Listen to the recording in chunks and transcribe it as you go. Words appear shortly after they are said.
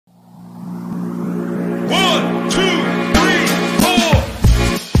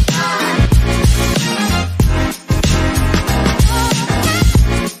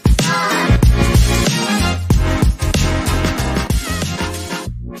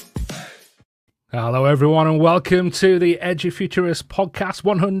Hello, everyone, and welcome to the Edufuturist podcast.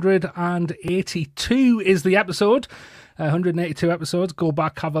 182 is the episode. 182 episodes. Go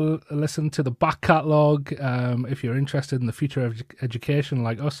back, have a listen to the back catalogue. If you're interested in the future of education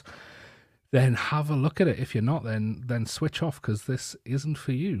like us, then have a look at it. If you're not, then switch off because this isn't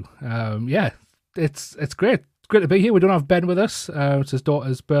for you. It's great. It's great to be here. We don't have Ben with us. It's his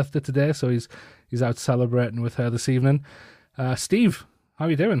daughter's birthday today, so he's out celebrating with her this evening. Steve, how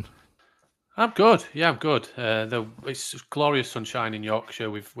are you doing? I'm good. Yeah, I'm good. It's glorious sunshine in Yorkshire.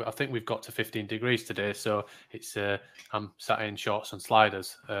 I think we've got to 15 degrees today, so it's. I'm sat in shorts and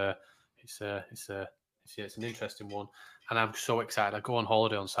sliders. It's an interesting one, and I'm so excited. I go on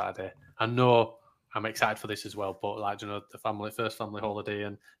holiday on Saturday. I know I'm excited for this as well, but the first family holiday,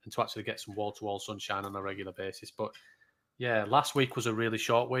 and to actually get some wall-to-wall sunshine on a regular basis. But yeah, last week was a really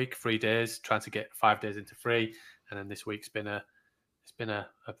short week, 3 days, trying to get 5 days into 3, and then this week's been a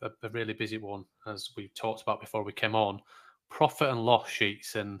really busy one, as we talked about before we came on. Profit and loss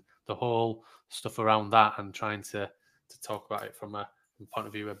sheets and the whole stuff around that, and trying to talk about it from a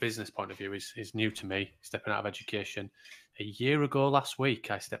business point of view is new to me. Stepping out of education a year ago last week,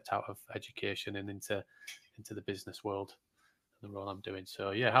 I stepped out of education and into the business world, the role I'm doing.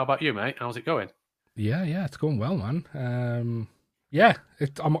 So yeah, how about you, mate? How's it going? Yeah, it's going well, man.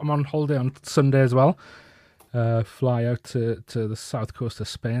 I'm on holiday on Sunday as well. Fly out to the south coast of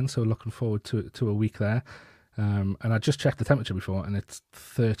Spain, so looking forward to a week there. And I just checked the temperature before, and it's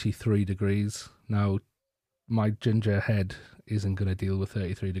 33 degrees. Now, my ginger head isn't going to deal with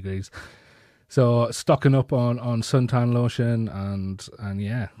 33 degrees. So stocking up on suntan lotion and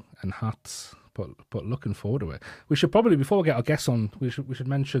hats, but looking forward to it. We should probably, before we get our guests on, we should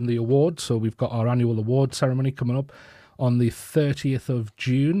mention the awards. So we've got our annual award ceremony coming up on the 30th of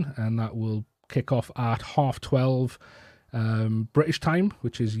June, and that will kick off at 12:30 British time,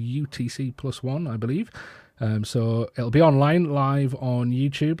 which is UTC +1, I believe. So it'll be online, live on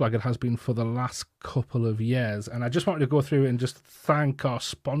YouTube, like it has been for the last couple of years. And I just wanted to go through and just thank our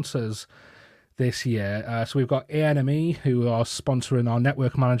sponsors this year. So we've got ANME, who are sponsoring our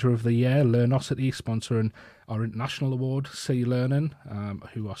Network Manager of the Year, Learnosity, sponsoring our International Award, C Learning,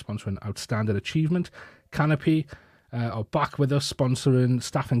 who are sponsoring Outstanding Achievement, Canopy, are back with us, sponsoring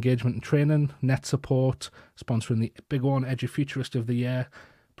Staff Engagement and Training, Net Support, sponsoring the big one, Edufuturist of the Year,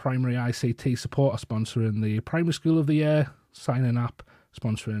 Primary ICT Support are sponsoring the Primary School of the Year, Sign-In App,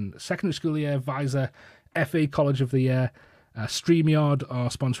 sponsoring Secondary School of the Year, Visor, FE College of the Year, StreamYard are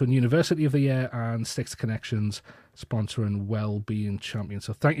sponsoring University of the Year, and Six Connections sponsoring Wellbeing Champion.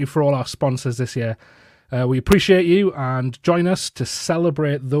 So thank you for all our sponsors this year. We appreciate you, and join us to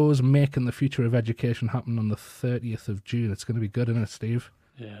celebrate those making the future of education happen on the 30th of June. It's going to be good, isn't it, Steve?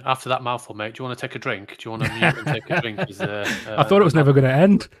 Yeah. After that mouthful, mate, do you want to take a drink? Do you want to mute and take a drink? I thought it was never going to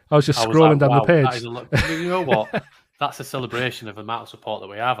end. I was just scrolling down the page. You know what? That's a celebration of the amount of support that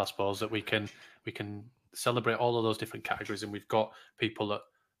we have, I suppose, that we can celebrate all of those different categories, and we've got people that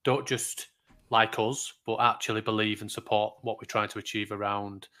don't just like us, but actually believe and support what we're trying to achieve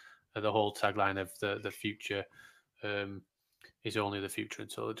around the whole tagline of the future is only the future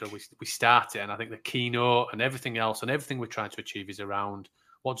until we start it. And I think the keynote and everything else and everything we're trying to achieve is around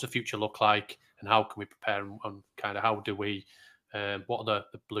what does the future look like, and how can we prepare, and kind of how do we, what are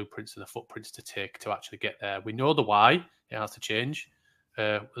the blueprints and the footprints to take to actually get there. We know the why, it has to change.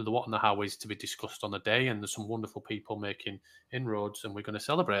 The what and the how is to be discussed on the day, and there's some wonderful people making inroads, and we're going to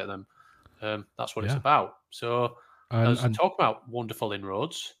celebrate them. That's what it's about. So as we talk about wonderful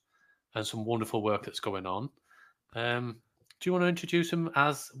inroads and some wonderful work that's going on, do you want to introduce him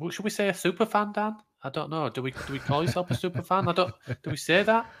as, should we say, a super fan, Dan? I don't know. Do we call yourself a super fan? Do we say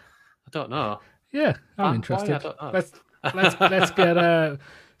that? I don't know. Yeah, I'm interested. Let's get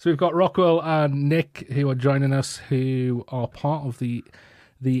so we've got Rockwell and Nick who are joining us, who are part of the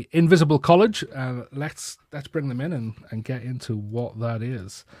Invisible College. Let's bring them in and get into what that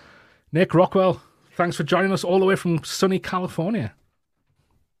is. Nick, Rockwell, thanks for joining us all the way from sunny California.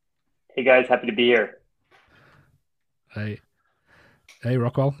 Hey guys, happy to be here. Hey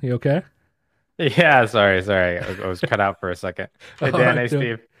Rockwell, you okay? Yeah, sorry. I was cut out for a second. Hey Dan, hey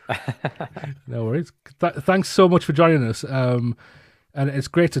Steve. No worries. Thanks so much for joining us. And it's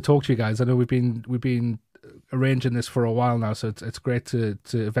great to talk to you guys. I know we've been arranging this for a while now, so it's great to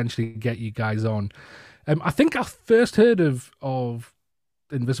eventually get you guys on. I think I first heard of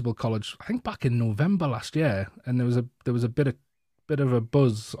Invisible College, I think back in November last year, and there was a bit of a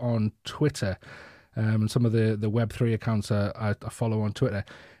buzz on Twitter, and some of the Web3 accounts I follow on Twitter.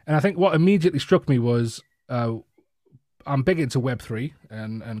 And I think what immediately struck me was I'm big into Web3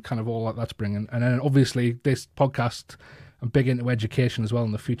 and kind of all that's bringing. And then obviously this podcast I'm big into education as well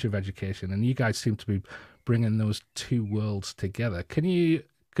and the future of education, and you guys seem to be bringing those two worlds together. Can you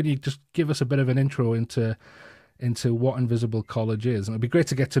just give us a bit of an intro into what Invisible College is? And it'd be great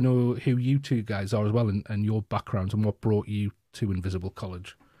to get to know who you two guys are as well, and your backgrounds and what brought you to Invisible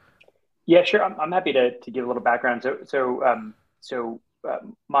College. Yeah, sure. I'm happy to give a little background.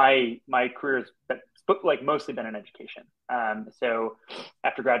 My career has been, like, mostly been in education. So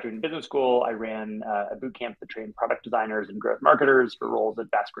after graduating business school, I ran a boot camp that trained product designers and growth marketers for roles at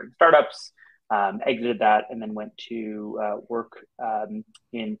fast-growing startups. Exited that and then went to work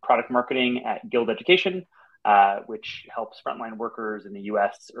in product marketing at Guild Education, which helps frontline workers in the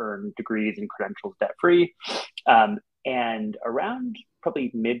U.S. earn degrees and credentials debt-free. And around probably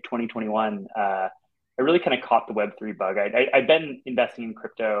mid 2021, I really kind of caught the Web3 bug. I'd been investing in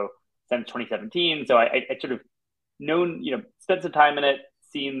crypto since 2017, so I sort of known, spent some time in it,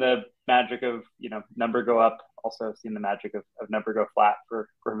 seen the magic of number go up, also seen the magic of number go flat for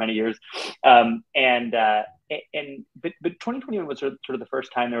many years. But 2021 was sort of the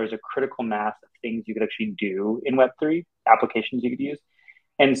first time there was a critical mass of things you could actually do in Web3, applications you could use.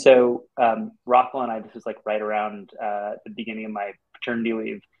 And so Rockwell and I, this was like right around the beginning of my paternity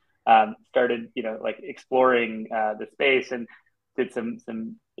leave, started, exploring the space and did some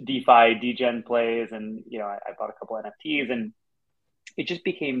DeFi, degen plays. And, I bought a couple NFTs, and it just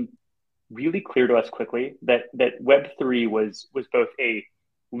became really clear to us quickly that Web3 was both a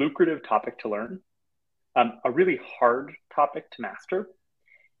lucrative topic to learn, a really hard topic to master,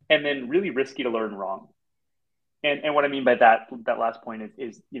 and then really risky to learn wrong. And what I mean by that last point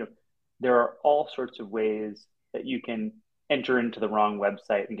is there are all sorts of ways that you can enter into the wrong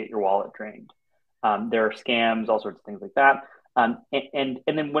website and get your wallet drained. There are scams, all sorts of things like that. And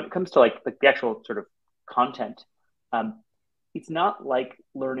then when it comes to like the actual sort of content, it's not like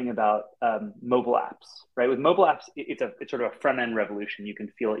learning about mobile apps, right? With mobile apps, it's sort of a front end revolution. You can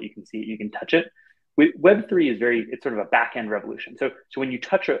feel it, you can see it, you can touch it. With Web3 it's sort of a back end revolution. So when you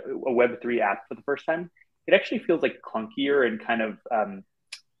touch a Web3 app for the first time, it actually feels like clunkier and kind of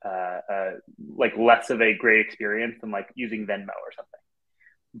like less of a great experience than like using Venmo or something.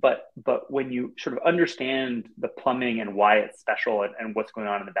 But when you sort of understand the plumbing and why it's special and what's going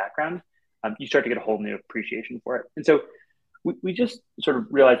on in the background, you start to get a whole new appreciation for it. And so we just sort of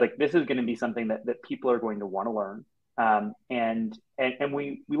realized like this is going to be something that people are going to want to learn. And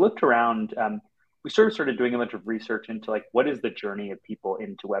we looked around. We sort of started doing a bunch of research into like what is the journey of people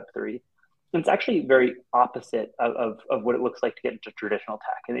into Web3. And it's actually very opposite of what it looks like to get into traditional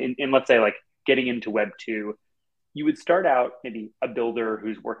tech. And in let's say like getting into Web 2, you would start out maybe a builder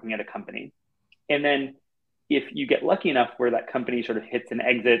who's working at a company. And then if you get lucky enough where that company sort of hits an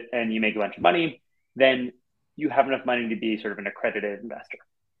exit and you make a bunch of money, then you have enough money to be sort of an accredited investor.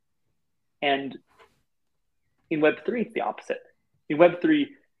 And in Web3, it's the opposite. In Web3,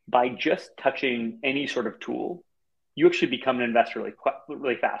 by just touching any sort of tool, you actually become an investor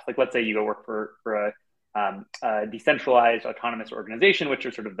really fast. Like let's say you go work for a decentralized autonomous organization, which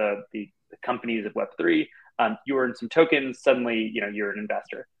are sort of the companies of Web3. You earn some tokens, suddenly you're an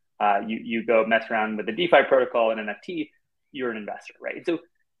investor. You go mess around with a DeFi protocol and NFT, you're an investor, right? So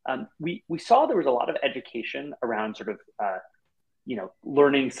we saw there was a lot of education around sort of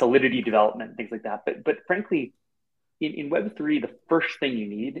learning Solidity development, things like that. But frankly, in Web3, the first thing you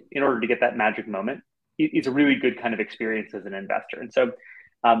need in order to get that magic moment is a really good kind of experience as an investor. And so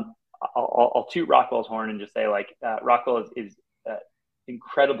I'll toot Rockwell's horn and just say like Rockwell is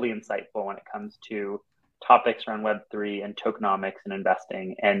incredibly insightful when it comes to topics around Web3 and tokenomics and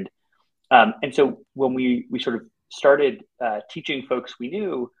investing. And so when we sort of started teaching folks we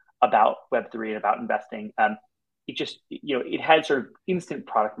knew about Web3 and about investing, it just, it had sort of instant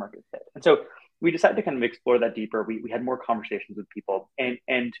product market fit. And so we decided to kind of explore that deeper. We had more conversations with people.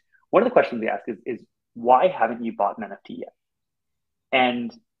 And one of the questions we asked is why haven't you bought an NFT yet?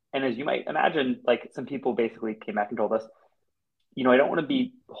 And as you might imagine, like some people basically came back and told us, I don't want to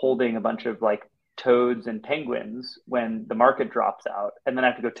be holding a bunch of like toads and penguins when the market drops out. And then I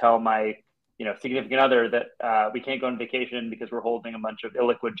have to go tell my, significant other that we can't go on vacation because we're holding a bunch of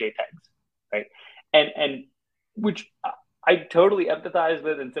illiquid JPEGs, right? And which I totally empathize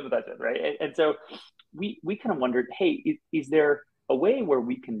with and sympathize with, right? And so we kind of wondered, hey, is there a way where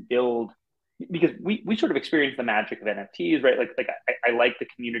we can build, because we sort of experience the magic of NFTs, right? Like I like the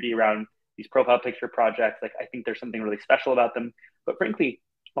community around these profile picture projects. Like I think there's something really special about them, but frankly,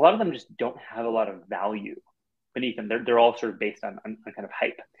 a lot of them just don't have a lot of value beneath them. They're all sort of based on kind of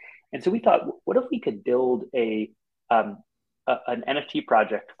hype. And so we thought, what if we could build an NFT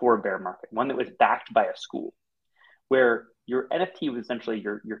project for a bear market, one that was backed by a school, where your NFT was essentially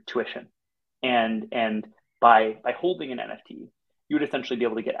your tuition, and by holding an NFT, you would essentially be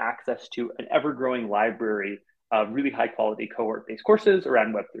able to get access to an ever-growing library of really high-quality cohort-based courses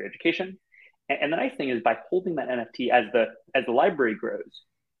around Web3 education. And the nice thing is, by holding that NFT, as the library grows,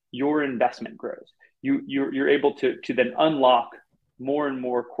 your investment grows. You're able to then unlock more and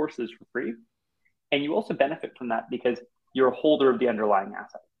more courses for free, and you also benefit from that because you're a holder of the underlying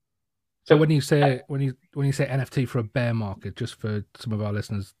asset. So when you say NFT for a bear market, just for some of our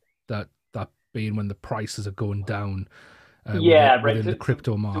listeners, that being when the prices are going down, within the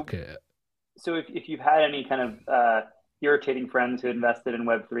crypto market. So if you've had any kind of irritating friends who invested in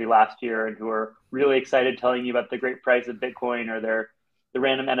Web3 last year and who are really excited telling you about the great price of Bitcoin or the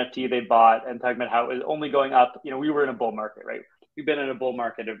random NFT they bought and talking about how it was only going up, we were in a bull market, right? We've been in a bull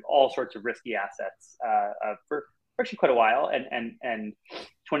market of all sorts of risky assets for actually quite a while, and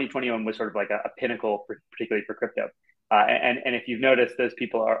 2021 was sort of like a pinnacle, particularly for crypto. And if you've noticed, those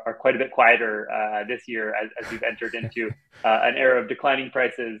people are quite a bit quieter this year as we've entered into an era of declining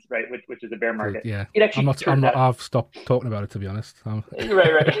prices, right? Which is a bear market. Yeah, it actually I've stopped talking about it, to be honest. Right.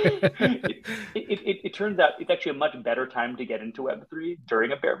 It turns out it's actually a much better time to get into Web3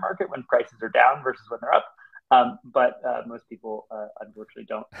 during a bear market when prices are down versus when they're up. But most people unfortunately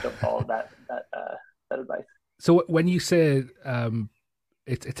don't follow that advice. So when you say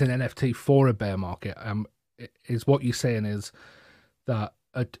it's an NFT for a bear market, is what you're saying is that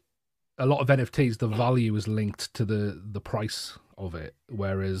a lot of NFTs, the value is linked to the price of it,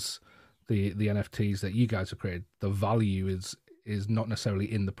 whereas the NFTs that you guys have created, the value is not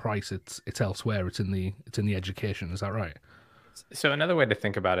necessarily in the price; it's elsewhere. It's in the education. Is that right? So another way to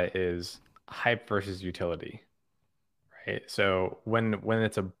think about it is hype versus utility, right? So when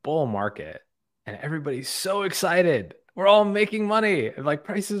it's a bull market and everybody's so excited, we're all making money, like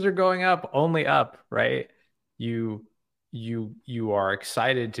prices are going up, only up, right? You are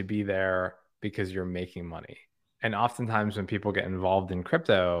excited to be there because you're making money. And oftentimes when people get involved in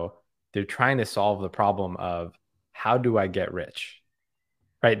crypto, they're trying to solve the problem of how do I get rich,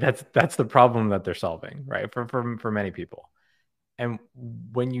 right? That's the problem that they're solving, right? For many people. And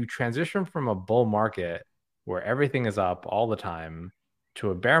when you transition from a bull market where everything is up all the time to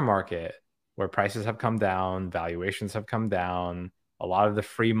a bear market where prices have come down, valuations have come down, a lot of the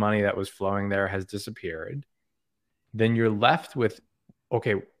free money that was flowing there has disappeared, then you're left with,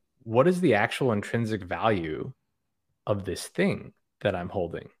 okay, what is the actual intrinsic value of this thing that I'm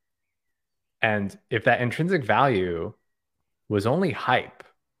holding? And if that intrinsic value was only hype,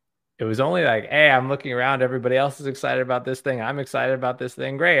 it was only like, hey, I'm looking around, everybody else is excited about this thing, I'm excited about this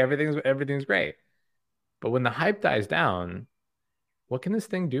thing, great, everything's great. But when the hype dies down, what can this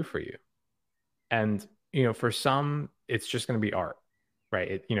thing do for you? And, for some, it's just going to be art,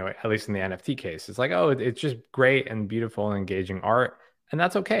 right? At least in the NFT case, it's like, oh, it's just great and beautiful and engaging art. And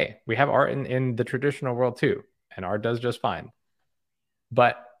that's okay. We have art in the traditional world too, and art does just fine.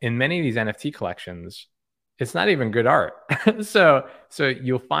 But in many of these NFT collections, it's not even good art. So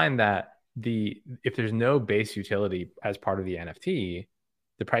you'll find that if there's no base utility as part of the NFT,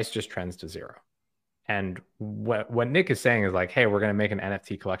 the price just trends to zero. And what Nick is saying is like, hey, we're going to make an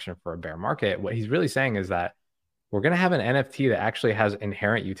NFT collection for a bear market. What he's really saying is that we're going to have an NFT that actually has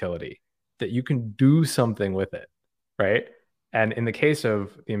inherent utility, that you can do something with it, right? And in the case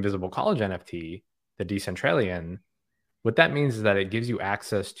of the Invisible College NFT, the Decentralian, what that means is that it gives you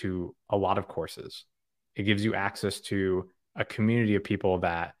access to a lot of courses. It gives you access to a community of people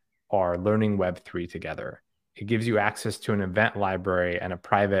that are learning Web3 together. It gives you access to an event library and a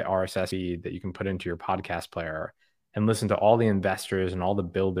private RSS feed that you can put into your podcast player and listen to all the investors and all the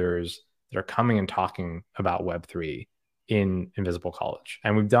builders that are coming and talking about Web3 in Invisible College.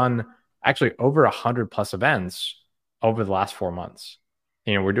 And we've done actually over 100+ events over the last 4 months.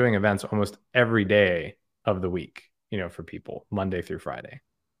 We're doing events almost every day of the week, for people, Monday through Friday.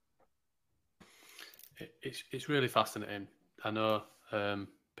 It's really fascinating. I know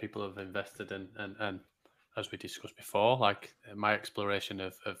people have invested in, and as we discussed before, like my exploration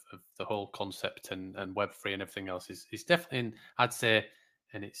of the whole concept and Web3 and everything else is definitely, I'd say,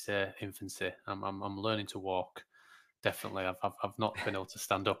 in its infancy. I'm learning to walk. Definitely, I've not been able to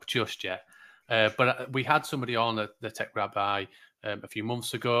stand up just yet. But we had somebody on at the Tech Rabbi a few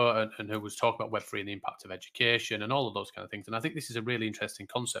months ago, and who was talking about Web3 and the impact of education and all of those kind of things. And I think this is a really interesting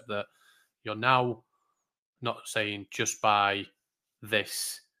concept that you're now not saying just buy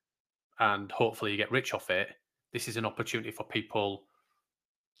this and hopefully you get rich off it. This is an opportunity for people.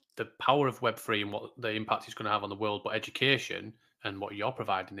 The power of Web3 and what the impact it's going to have on the world, but education and what you're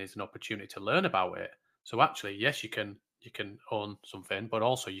providing is an opportunity to learn about it. So actually, yes, you can own something, but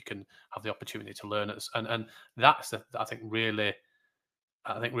also you can have the opportunity to learn it. And that's I think really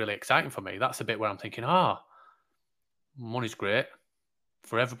exciting for me. That's a bit where I'm thinking, money's great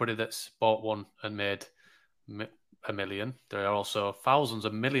for everybody that's bought one and made a million. There are also thousands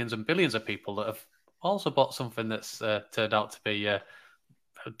and millions and billions of people that have also bought something that's turned out to be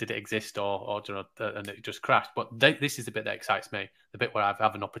did it exist or and it just crashed. But this is the bit that excites me, the bit where I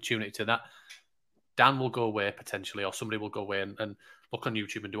have an opportunity to that. Dan will go away potentially, or somebody will go away and look on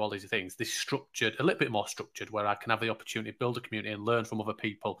YouTube and do all these things. This structured, a little bit more structured, where I can have the opportunity to build a community and learn from other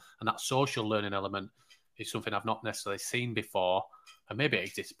people. And that social learning element is something I've not necessarily seen before. And maybe it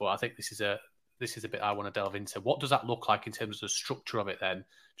exists, but I think this is a bit I want to delve into. What does that look like in terms of the structure of it then?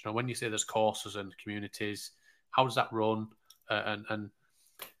 You know, when you say there's courses and communities, how does that run? And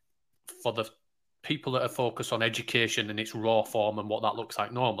for the people that are focused on education in its raw form and what that looks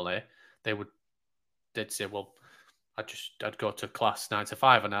like normally, they'd say, well, I'd go to class 9 to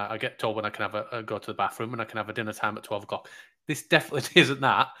 5 and I get told when I can go to the bathroom and I can have a dinner time at 12 o'clock. This definitely isn't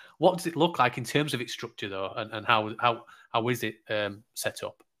that. What does it look like in terms of its structure though? And how is it set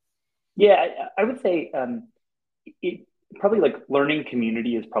up? Yeah, I would say it probably like learning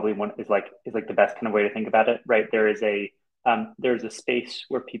community is probably like the best kind of way to think about it, right? There's a space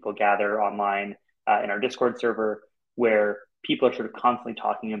where people gather online in our Discord server where people are sort of constantly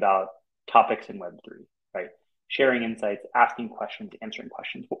talking about topics in Web3, right? Sharing insights, asking questions, answering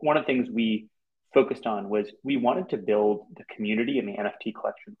questions. But one of the things we focused on was we wanted to build the community and the NFT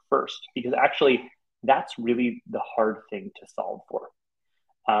collection first, because actually that's really the hard thing to solve for.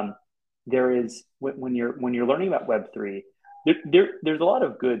 There is, when you're learning about Web3, there's a lot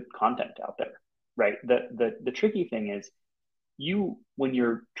of good content out there, right? The tricky thing is when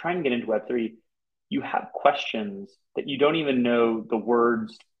you're trying to get into Web3, you have questions that you don't even know the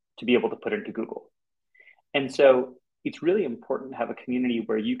words to be able to put into Google. And so it's really important to have a community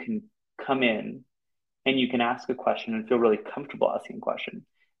where you can come in and you can ask a question and feel really comfortable asking a question.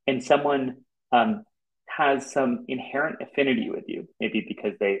 And someone has some inherent affinity with you, maybe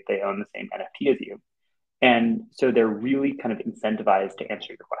because they own the same NFT as you. And so they're really kind of incentivized to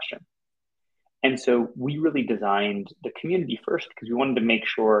answer your question. And so we really designed the community first because we wanted to make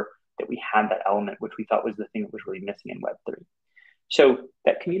sure that we had that element, which we thought was the thing that was really missing in Web3. So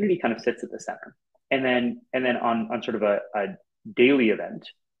that community kind of sits at the center. And then on sort of a daily event,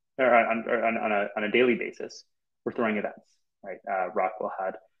 or on a daily basis, we're throwing events, right? Rockwell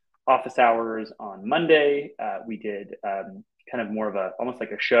had office hours on Monday. We did kind of more of almost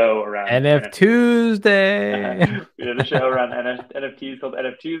like a show around NF Tuesday. We did a show around NFTs called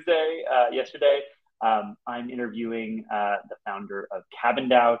NF Tuesday yesterday. I'm interviewing the founder of Cabin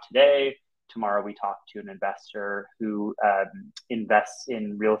DAO today. Tomorrow we talk to an investor who invests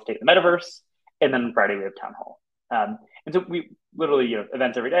in real estate in the metaverse. And then Friday we have town hall. And so we literally,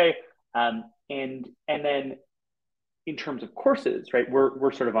 events every day. And then in terms of courses, right,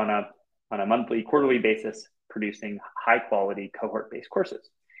 we're sort of on a monthly, quarterly basis producing high quality cohort-based courses.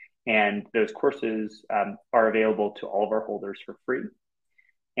 And those courses are available to all of our holders for free.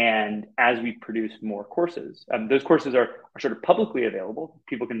 And as we produce more courses, those courses are sort of publicly available.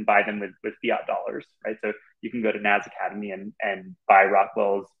 People can buy them with fiat dollars, right? So you can go to Naz Academy and buy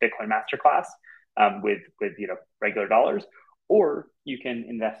Rockwell's Bitcoin Masterclass with regular dollars, or you can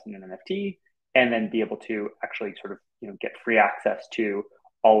invest in an NFT and then be able to actually sort of get free access to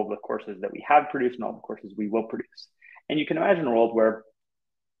all of the courses that we have produced and all the courses we will produce. And you can imagine a world where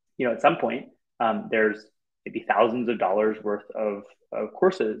at some point there's maybe thousands of dollars worth of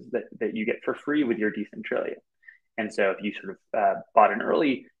courses that you get for free with your Decentralia. And so if you sort of bought in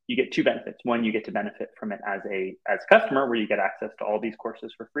early, you get two benefits. One, you get to benefit from it as a customer, where you get access to all these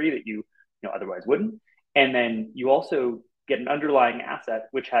courses for free that you otherwise wouldn't. And then you also get an underlying asset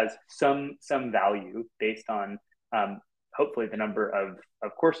which has some value based on hopefully the number of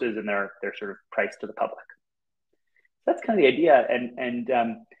courses and their sort of price to the public. That's kind of the idea.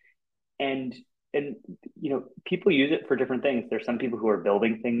 And people use it for different things. There's some people who are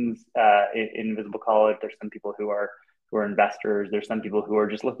building things in Invisible College. There's some people who are investors. There's some people who are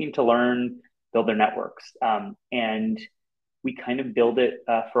just looking to learn, build their networks. And we kind of build it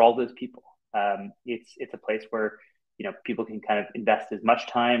for all those people. It's a place where people can kind of invest as much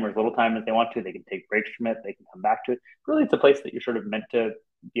time or as little time as they want to. They can take breaks from it. They can come back to it. Really, it's a place that you're sort of meant to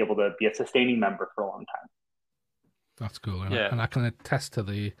be able to be a sustaining member for a long time. That's cool. And I can attest to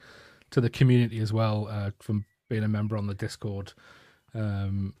the community as well from being a member on the Discord.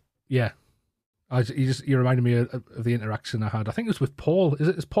 You reminded me of the interaction I had. I think it was with Paul.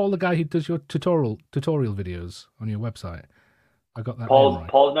 Is Paul the guy who does your tutorial videos on your website? I got that.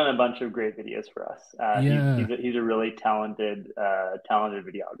 Paul's done a bunch of great videos for us. He's a really talented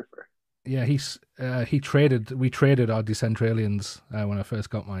videographer. Yeah, we traded our Decentralians when I first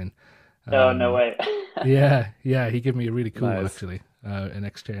got mine. Oh, no way. Yeah, he gave me a really cool one Nice. actually in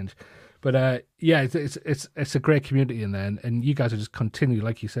exchange. But yeah, it's a great community in there, and you guys are just continue,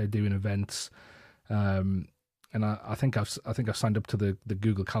 like you said, doing events. And I think I've signed up to the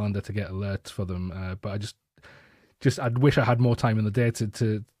Google Calendar to get alerts for them. But I just I wish I had more time in the day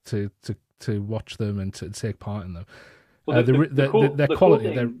to watch them and to take part in them. Well, Their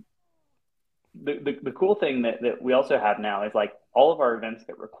quality, they're the cool thing that we also have now is like all of our events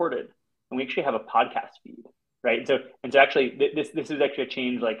get recorded, and we actually have a podcast feed, right? And so actually this is actually a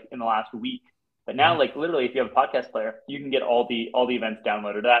change like in the last week. But now, like literally, if you have a podcast player, you can get all the events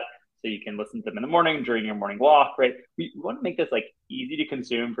downloaded at, so you can listen to them in the morning during your morning walk, right? We want to make this like easy to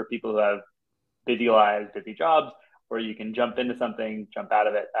consume for people who have busy lives, busy jobs, where you can jump into something, jump out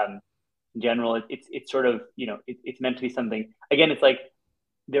of it. In general, it's sort of, it's meant to be something. Again, it's like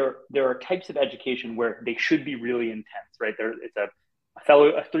there are types of education where they should be really intense, right? It's a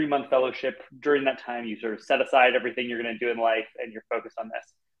 3-month fellowship. During that time, you sort of set aside everything you're going to do in life and you're focused on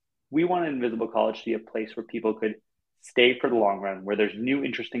this. We want Invisible College to be a place where people could stay for the long run, where there's new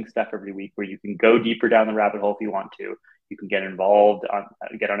interesting stuff every week, where you can go deeper down the rabbit hole if you want to. You can get involved,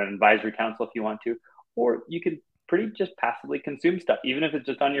 get on an advisory council if you want to, or you can pretty just passively consume stuff, even if it's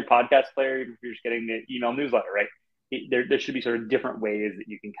just on your podcast player, even if you're just getting the email newsletter, right? There should be sort of different ways that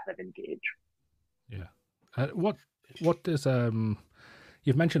you can kind of engage. Yeah. What does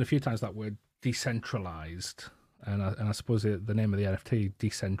you've mentioned a few times that word decentralized, and I suppose the name of the NFT,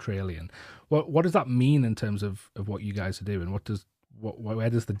 Decentralian. What does that mean in terms of what you guys are doing? Where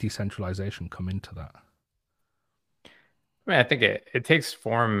does the decentralization come into that? I mean, I think it takes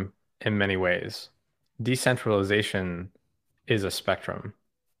form in many ways. Decentralization is a spectrum.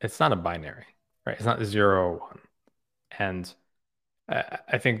 It's not a binary, right? It's not 0 or 1. And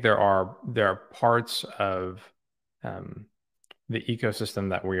I think there are parts of the ecosystem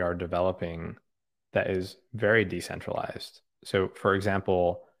that we are developing that is very decentralized. So, for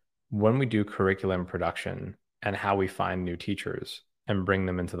example, when we do curriculum production and how we find new teachers and bring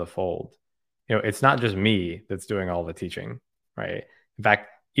them into the fold, it's not just me that's doing all the teaching, right? In fact,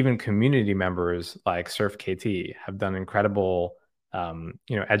 even community members like Surf KT have done incredible,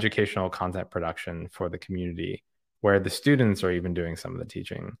 educational content production for the community, where the students are even doing some of the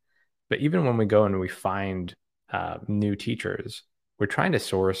teaching. But even when we go and we find new teachers, we're trying to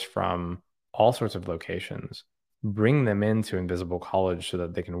source from all sorts of locations, bring them into Invisible College so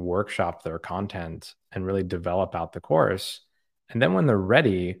that they can workshop their content and really develop out the course. And then when they're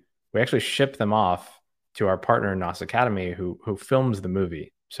ready, we actually ship them off to our partner, NOS Academy, who films the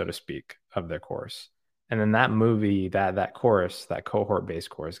movie, so to speak, of their course. And then that movie, that course, that cohort-based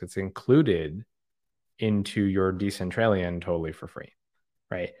course gets included into your Decentralian totally for free,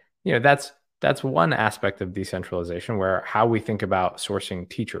 right? That's one aspect of decentralization, where how we think about sourcing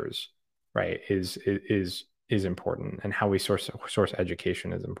teachers, right, is important, and how we source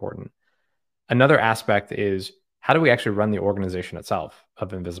education is important. Another aspect is, how do we actually run the organization itself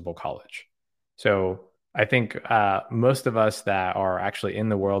of Invisible College? So I think most of us that are actually in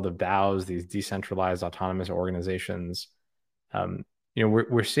the world of DAOs, these decentralized autonomous organizations,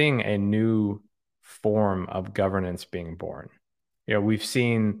 we're seeing a new form of governance being born. We've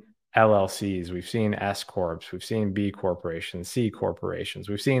seen LLCs, we've seen S corps, we've seen B corporations, C corporations,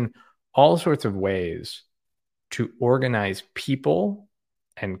 we've seen all sorts of ways to organize people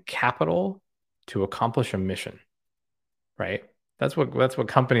and capital to accomplish a mission, right? That's what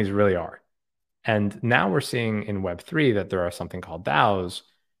companies really are. And now we're seeing in Web3 that there are something called DAOs,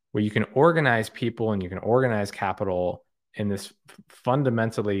 where you can organize people and you can organize capital in this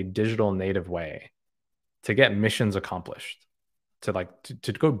fundamentally digital native way to get missions accomplished,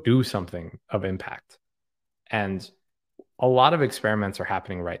 to go do something of impact. And a lot of experiments are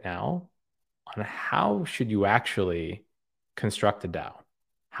happening right now on how should you actually construct a DAO?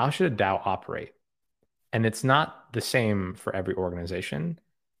 How should a DAO operate? And it's not the same for every organization.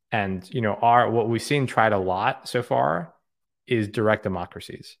 And what we've seen tried a lot so far is direct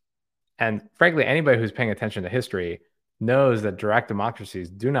democracies. And frankly, anybody who's paying attention to history knows that direct democracies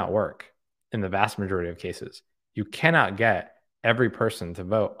do not work in the vast majority of cases. You cannot get every person to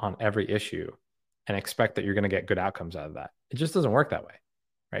vote on every issue and expect that you're going to get good outcomes out of that. It just doesn't work that way,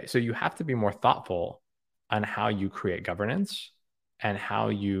 right? So you have to be more thoughtful on how you create governance and how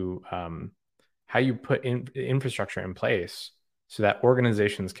you put infrastructure in place so that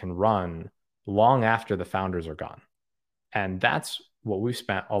organizations can run long after the founders are gone. And that's what we've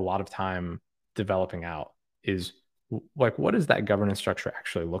spent a lot of time developing out, is like, what does that governance structure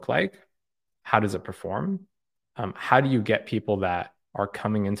actually look like? How does it perform? How do you get people that are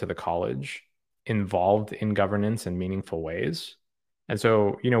coming into the college involved in governance in meaningful ways? And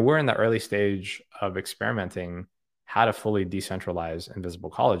so, we're in the early stage of experimenting how to fully decentralize Invisible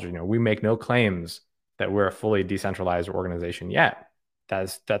College. We make no claims that we're a fully decentralized organization yet.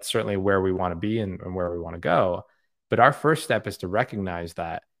 That's certainly where we want to be and where we want to go. But our first step is to recognize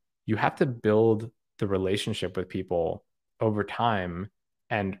that you have to build the relationship with people over time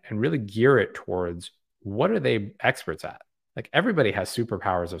and really gear it towards what are they experts at? Like everybody has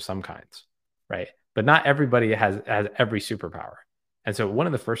superpowers of some kinds, right? But not everybody has every superpower. And so one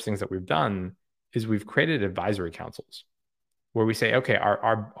of the first things that we've done is we've created advisory councils where we say, okay,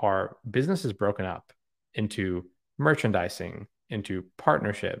 our business is broken up into merchandising, into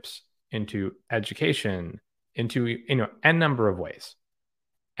partnerships, into education, into n number of ways.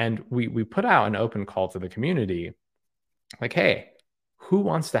 And we put out an open call to the community, like, hey, who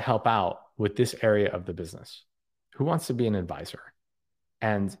wants to help out with this area of the business? Who wants to be an advisor?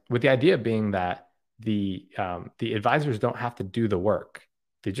 And with the idea being that the advisors don't have to do the work.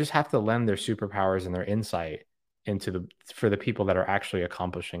 They just have to lend their superpowers and their insight for the people that are actually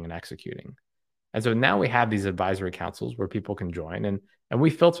accomplishing and executing. And so now we have these advisory councils where people can join and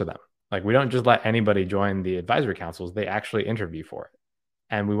we filter them. Like we don't just let anybody join the advisory councils. They actually interview for it.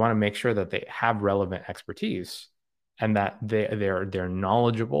 And we want to make sure that they have relevant expertise and that they're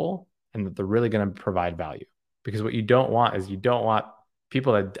knowledgeable and that they're really going to provide value. Because what you don't want is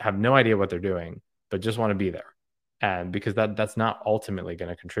people that have no idea what they're doing, but just want to be there. And because that's not ultimately going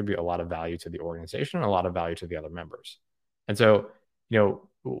to contribute a lot of value to the organization and a lot of value to the other members. And so,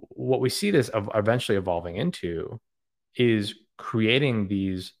 what we see this eventually evolving into is creating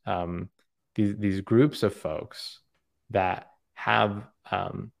these groups of folks that have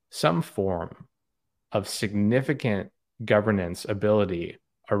some form of significant governance ability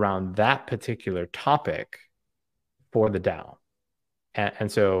around that particular topic for the DAO.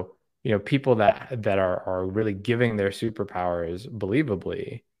 And so, people that are really giving their superpowers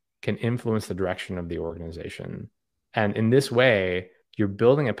believably can influence the direction of the organization. And in this way, you're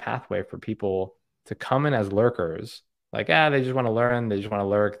building a pathway for people to come in as lurkers, like, they just want to learn, they just want to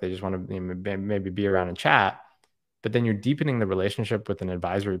lurk, they just want to maybe be around and chat. But then you're deepening the relationship with an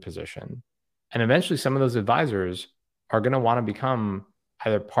advisory position. And eventually some of those advisors are going to want to become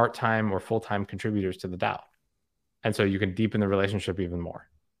either part-time or full-time contributors to the DAO. And so you can deepen the relationship even more,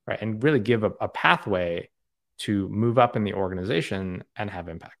 right? And really give a pathway to move up in the organization and have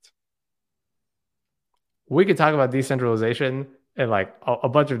impact. We could talk about decentralization in like a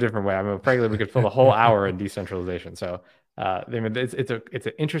bunch of different ways. I mean, frankly, we could fill a whole hour in decentralization. So it's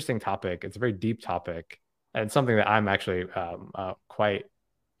an interesting topic. It's a very deep topic and something that I'm actually quite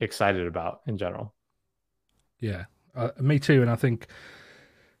excited about in general. Yeah, me too. And I think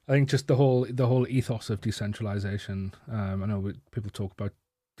just the whole ethos of decentralization. I know people talk about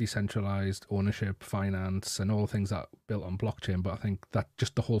decentralized ownership, finance, and all things that are built on blockchain, but I think that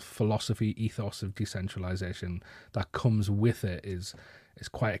just the whole philosophy, ethos of decentralization that comes with it is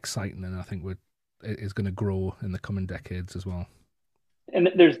quite exciting, and I think it is going to grow in the coming decades as well. And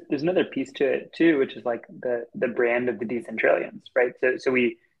there's another piece to it too, which is like the brand of the Decentralians, right? So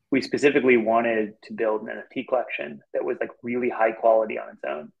we specifically wanted to build an NFT collection that was like really high quality on its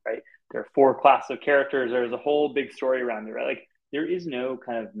own, right? There are 4 classes of characters. There's a whole big story around it, right? Like there is no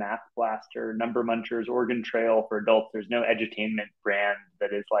kind of Math Blaster, Number Munchers, Oregon Trail for adults. There's no edutainment brand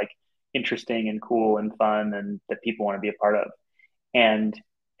that is like interesting and cool and fun and that people want to be a part of. And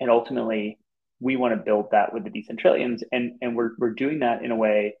ultimately, we want to build that with the Decentralians, and we're doing that in a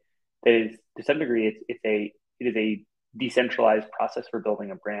way that is, to some degree, it is a decentralized process for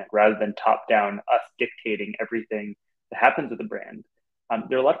building a brand rather than top down, us dictating everything that happens with the brand.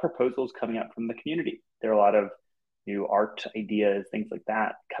 There are a lot of proposals coming up from the community. There are a lot of new art ideas, things like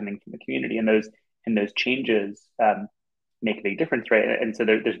that, coming from the community, and those changes make a big difference, right? And so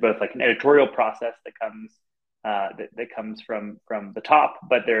there's both like an editorial process that comes that comes from the top,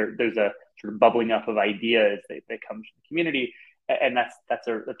 but there's a sort of bubbling up of ideas that comes from the community, and that's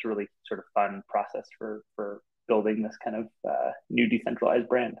a really sort of fun process for building this kind of new decentralized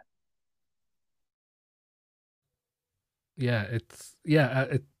brand. It's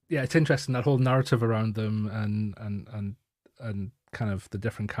interesting, that whole narrative around them and kind of the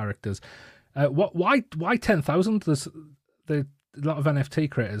different characters. Why 10,000? There's a lot of NFT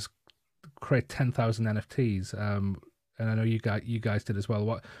creators create 10,000 NFTs, and I know you guys did as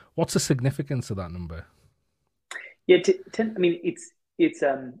well. What's the significance of that number? Yeah, I mean, it's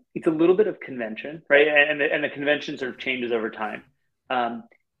a little bit of convention, right? And the convention sort of changes over time.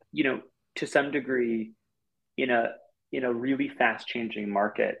 To some degree, in a really fast changing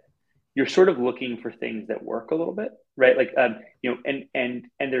market, you're sort of looking for things that work a little bit, right? Like and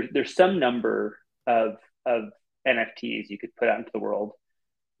there's some number of NFTs you could put out into the world.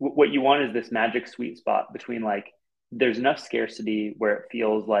 What you want is this magic sweet spot between like there's enough scarcity where it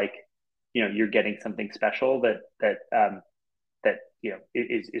feels like you're getting something special that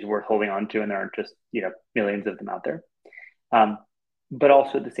is worth holding on to, and there aren't just millions of them out there. But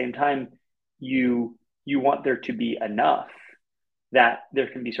also at the same time, you want there to be enough that there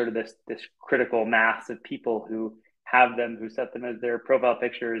can be sort of this critical mass of people who have them, who set them as their profile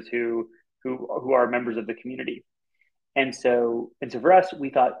pictures, who are members of the community. And so for us, we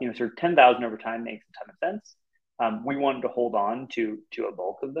thought sort of 10,000 over time makes a ton of sense. We wanted to hold on to a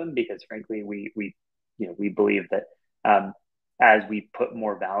bulk of them because frankly we believe that as we put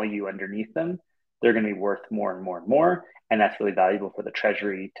more value underneath them, they're going to be worth more and more and more, and that's really valuable for the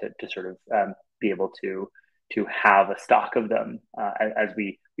treasury to sort of be able to have a stock of them as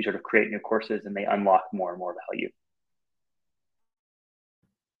we sort of create new courses and they unlock more and more value.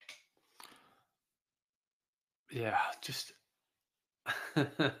 Yeah, just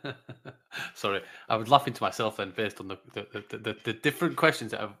sorry, I was laughing to myself then based on the different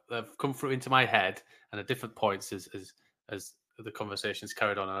questions that have come through into my head and at different points as the conversation's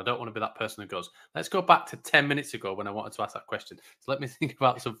carried on. And I don't want to be that person who goes, let's go back to 10 minutes ago when I wanted to ask that question. So let me think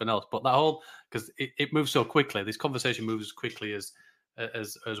about something else. But that whole, because it moves so quickly, this conversation moves as quickly as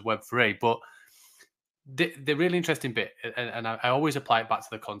Web3. But the really interesting bit, and I always apply it back to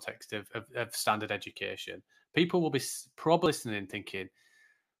the context of standard education. People will be probably listening and thinking,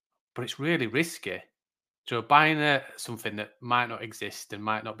 but it's really risky. So buying something that might not exist and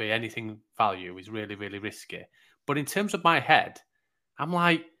might not be anything value is really, really risky. But in terms of my head, I'm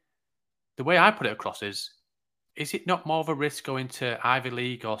like, the way I put it across is it not more of a risk going to Ivy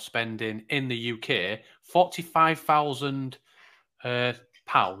League or spending in the UK £45,000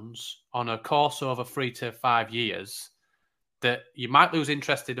 on a course over 3 to 5 years that you might lose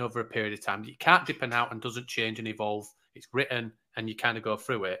interest in over a period of time, that you can't dip in out and doesn't change and evolve? It's written and you kind of go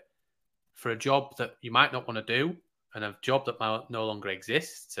through it for a job that you might not want to do and a job that no longer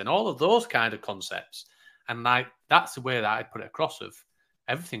exists and all of those kind of concepts. And like that's the way that I'd put it across of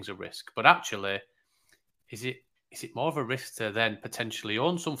everything's a risk. But actually, is it more of a risk to then potentially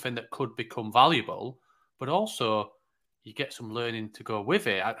own something that could become valuable, but also you get some learning to go with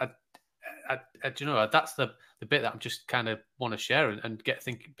it? That's the bit that I'm just kind of want to share and get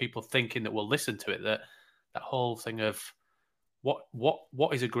people thinking that will listen to it, that whole thing of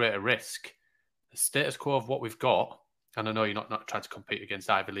what is a greater risk, the status quo of what we've got. And I know you're not trying to compete against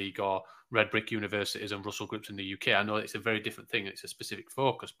Ivy League or Red Brick Universities and Russell Groups in the UK. I know it's a very different thing. It's a specific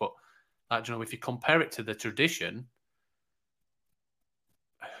focus. But if you compare it to the tradition,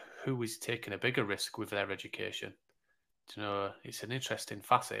 who is taking a bigger risk with their education? It's an interesting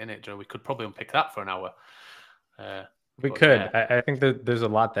facet, isn't it? We could probably unpick that for an hour. We could. Yeah. I think that there's a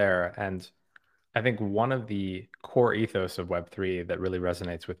lot there. And I think one of the core ethos of Web3 that really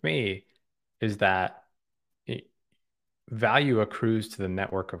resonates with me is that value accrues to the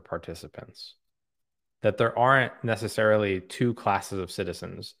network of participants, that there aren't necessarily two classes of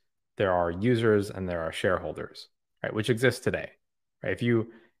citizens. There are users and there are shareholders, right? Which exists today, right? If you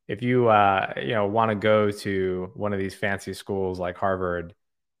want to go to one of these fancy schools like Harvard,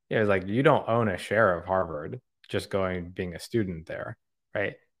 it's like you don't own a share of Harvard just being a student there,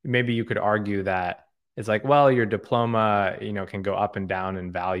 right? Maybe you could argue that it's like, well, your diploma, can go up and down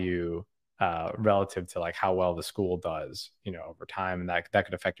in value relative to like how well the school does, over time, and that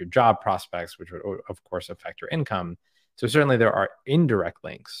could affect your job prospects, which would of course affect your income. So certainly there are indirect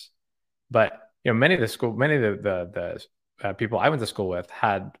links, but many of the people I went to school with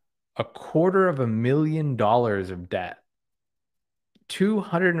had $250,000 of debt,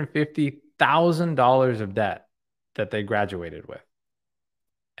 $250,000 of debt that they graduated with,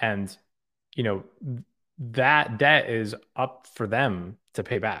 and that debt is up for them to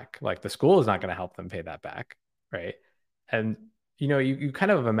pay back. Like the school is not going to help them pay that back, right? And you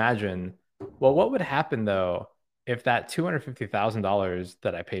kind of imagine, well, what would happen though if that $250,000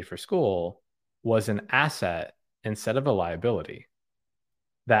 that I paid for school was an asset instead of a liability?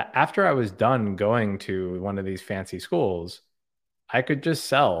 That after I was done going to one of these fancy schools, I could just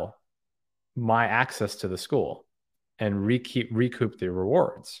sell my access to the school and recoup the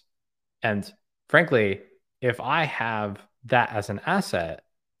rewards. And frankly, if I have that as an asset,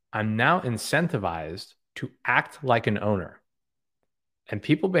 I'm now incentivized to act like an owner. And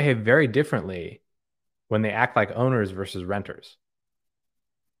people behave very differently when they act like owners versus renters.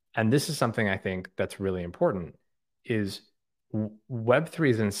 And this is something I think that's really important, is Web3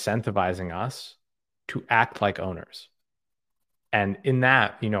 is incentivizing us to act like owners. And in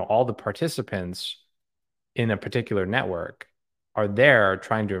that, all the participants in a particular network are there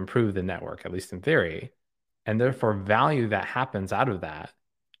trying to improve the network, at least in theory. And therefore, value that happens out of that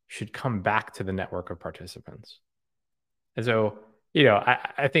should come back to the network of participants. And so,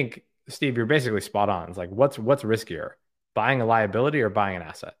 I think, Steve, you're basically spot on. It's like, what's riskier, buying a liability or buying an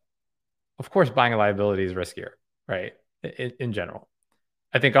asset? Of course, buying a liability is riskier, right? In general.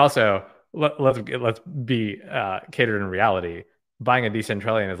 I think also, let's be catered in reality. Buying a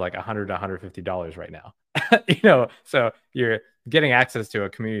Decentraland is like $100 to $150 right now. So you're getting access to a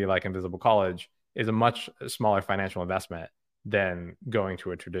community like Invisible College is a much smaller financial investment than going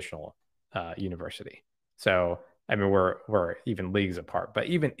to a traditional university. So, I mean, we're even leagues apart. But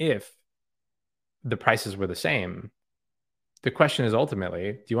even if the prices were the same, the question is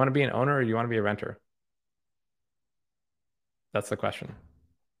ultimately, do you want to be an owner or do you want to be a renter? That's the question.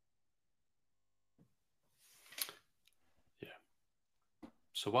 Yeah.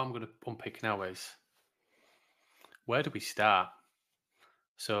 So what I'm going to unpick now is, where do we start?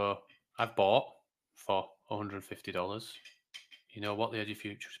 So I've bought for $150. You know what? The Edgy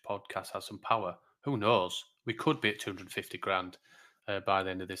Futures podcast has some power. Who knows? We could be at 250 grand by the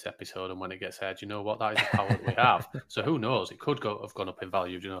end of this episode, and when it gets aired, you know what? That is the power that we have. So who knows? It could have gone up in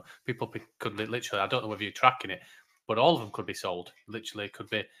value. People could literally. I don't know whether you're tracking it, but all of them could be sold. Literally, it could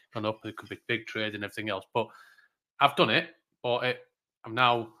be gone up. It could be big trade and everything else. But I've done it, bought it. I'm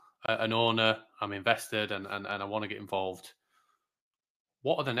now an owner. I'm invested, and I want to get involved.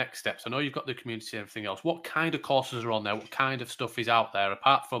 What are the next steps? I know you've got the community and everything else. What kind of courses are on there? What kind of stuff is out there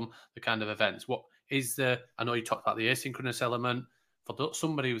apart from the kind of events? What is I know you talked about the asynchronous element. For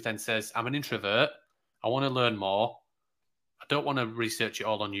somebody who then says, I'm an introvert, I want to learn more. I don't want to research it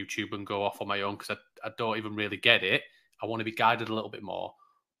all on YouTube and go off on my own because I don't even really get it. I want to be guided a little bit more.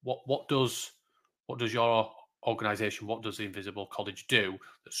 What does your organization, what does the Invisible College do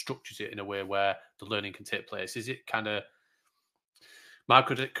that structures it in a way where the learning can take place? Is it kind of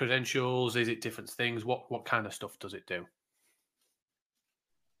micro credentials? Is it different things? What kind of stuff does it do?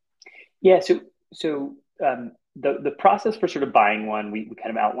 Yeah, so the process for sort of buying one, we kind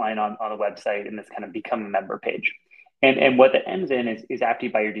of outline on a website, and this kind of become a member page. And what that ends in is after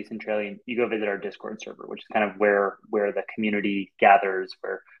you buy your Decentraland, you go visit our Discord server, which is kind of where the community gathers,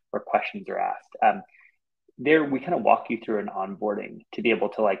 where questions are asked. There we kind of walk you through an onboarding to be able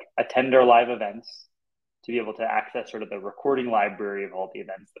to like attend our live events, to be able to access sort of the recording library of all the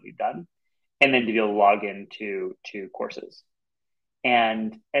events that we've done, and then to be able to log into courses.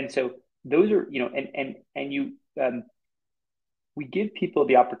 And so those are, we give people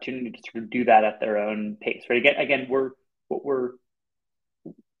the opportunity to sort of do that at their own pace, right? Again,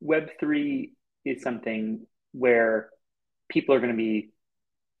 Web3 is something where people are going to be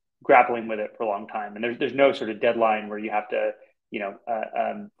grappling with it for a long time, and there's no sort of deadline where you have to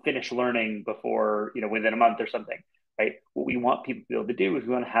finish learning before within a month or something, right? What we want people to be able to do is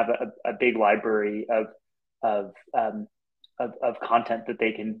we want to have a big library of content that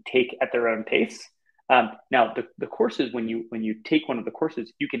they can take at their own pace. Now the courses, when you take one of the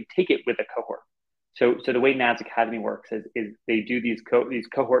courses, you can take it with a cohort. So the way NAS Academy works is they do these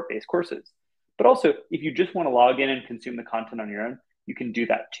cohort based courses, but also if you just want to log in and consume the content on your own, you can do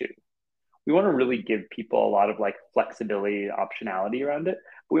that too. We want to really give people a lot of like flexibility and optionality around it,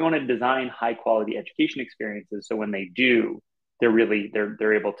 but we want to design high quality education experiences so when they do, they're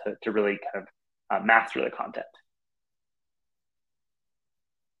able to really kind of master the content.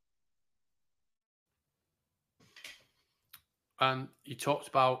 And you talked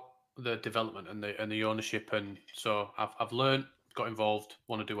about the development and the ownership, and so I've learned, got involved,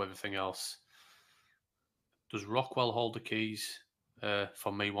 want to do everything else. Does Rockwell hold the keys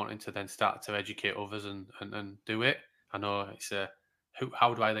for me wanting to then start to educate others and do it? I know it's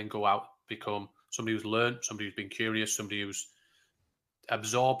how do I then go out, become somebody who's learned, somebody who's been curious, somebody who's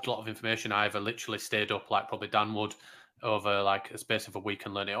absorbed a lot of information, either literally stayed up like probably Dan would over like a space of a week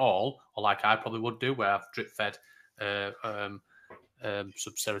and learn it all, or like I probably would do, where I've drip fed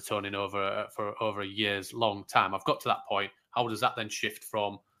some serotonin for over a year's long time. I've got to that point. How does that then shift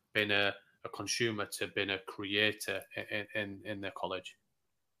from being a consumer to being a creator in the college?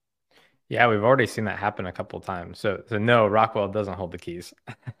 Yeah, we've already seen that happen a couple of times. So no, Rockwell doesn't hold the keys.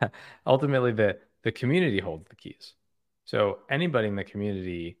 Ultimately, the community holds the keys. So anybody in the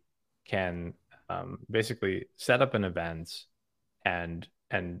community can basically set up an event and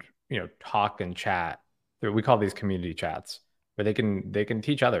talk and chat. We call these community chats, where they can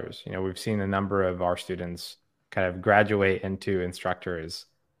teach others. We've seen a number of our students kind of graduate into instructors,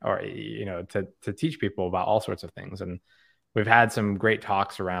 or to teach people about all sorts of things. And we've had some great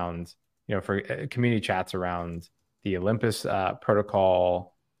talks around for community chats around the Olympus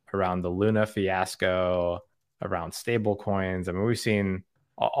protocol, around the Luna fiasco, around stable coins. I mean, we've seen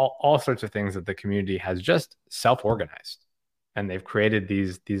all sorts of things that the community has just self-organized, and they've created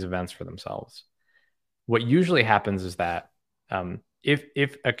these events for themselves. What usually happens is that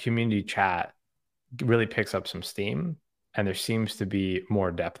if a community chat really picks up some steam and there seems to be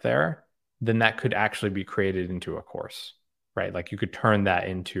more depth there, then that could actually be created into a course, right? Like you could turn that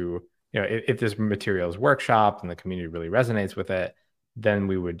into, if this material is workshopped and the community really resonates with it, then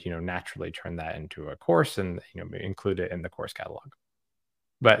we would, naturally turn that into a course and, include it in the course catalog.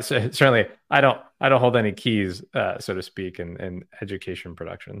 But certainly I don't hold any keys, so to speak, in education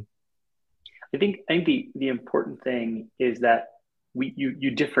production. I think the important thing is that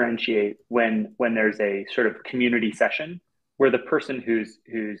you differentiate when there's a sort of community session where the person who's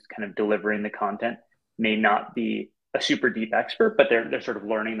kind of delivering the content may not be a super deep expert, but they're sort of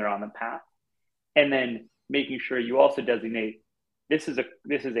learning, they're on the path, and then making sure you also designate this is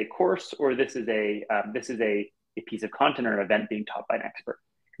a course, or this is a piece of content or an event being taught by an expert.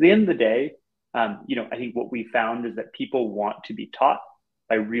 At the end of the day, I think what we found is that people want to be taught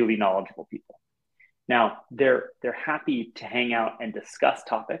by really knowledgeable people. Now, they're happy to hang out and discuss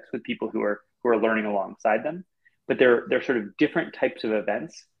topics with people who are learning alongside them, but they're sort of different types of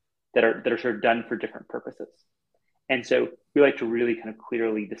events that are sort of done for different purposes. And so we like to really kind of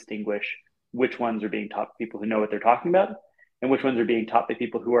clearly distinguish which ones are being taught by people who know what they're talking about, and which ones are being taught by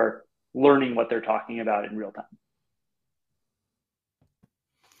people who are learning what they're talking about in real time.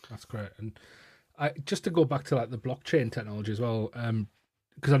 That's great. And just to go back to like the blockchain technology as well,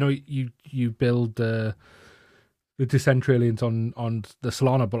 because I know you build the Decentralia on the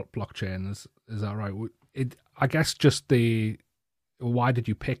Solana blockchain. Is that right? I guess just why did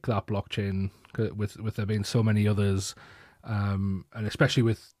you pick that blockchain with there being so many others, and especially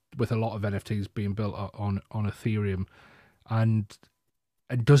with a lot of NFTs being built on Ethereum, and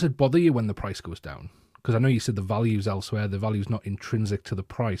does it bother you when the price goes down? Because I know you said the value's elsewhere, the value's not intrinsic to the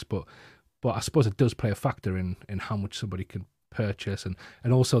price, but I suppose it does play a factor in how much somebody can purchase,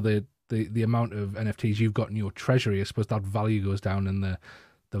 and also the amount of NFTs you've got in your treasury. I suppose that value goes down, and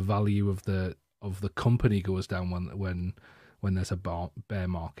the value of the company goes down when there's a bear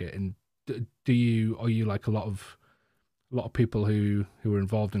market. And are you like a lot of people who are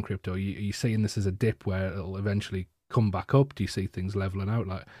involved in crypto? Are you seeing this as a dip where it'll eventually come back up? Do you see things leveling out?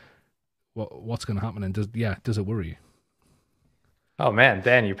 Like what's going to happen? And does it worry you? Oh man,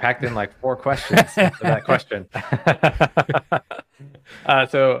 Dan, you packed in like 4 questions for that question.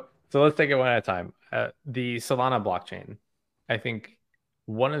 So let's take it one at a time. The Solana blockchain. I think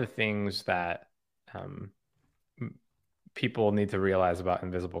one of the things that people need to realize about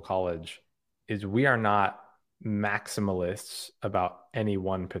Invisible College is we are not maximalists about any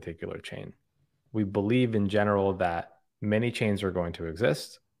one particular chain. We believe in general that many chains are going to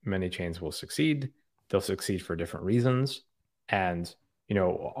exist. Many chains will succeed. They'll succeed for different reasons. And,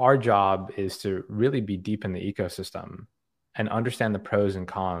 our job is to really be deep in the ecosystem and understand the pros and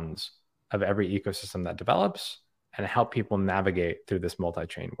cons of every ecosystem that develops and help people navigate through this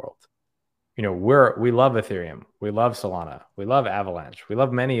multi-chain world. We love Ethereum. We love Solana. We love Avalanche. We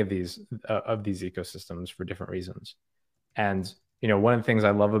love many of these ecosystems for different reasons. And, one of the things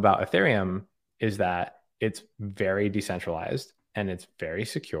I love about Ethereum is that it's very decentralized and it's very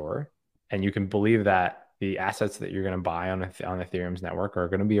secure. And you can believe that the assets that you're going to buy on Ethereum's network are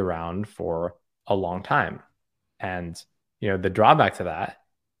going to be around for a long time. And, the drawback to that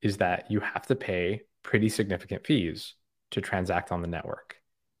is that you have to pay pretty significant fees to transact on the network.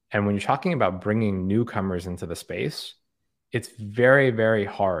 And when you're talking about bringing newcomers into the space, it's very, very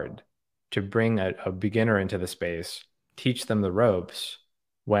hard to bring a beginner into the space, teach them the ropes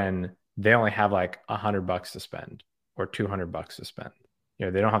when they only have like $100 to spend or $200 to spend.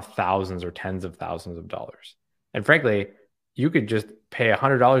 They don't have thousands or tens of thousands of dollars. And frankly, you could just pay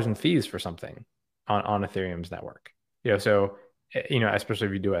 $100 in fees for something on Ethereum's network. So, especially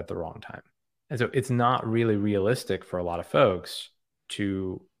if you do it at the wrong time. And so it's not really realistic for a lot of folks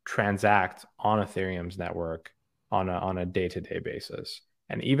to transact on Ethereum's network on a day-to-day basis.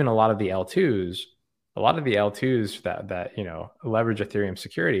 And even a lot of the L2s that leverage Ethereum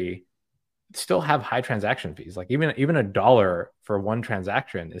security still have high transaction fees. Like even $1 for one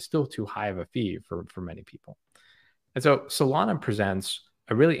transaction is still too high of a fee for many people. And so Solana presents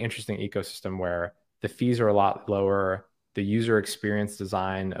a really interesting ecosystem where the fees are a lot lower. The user experience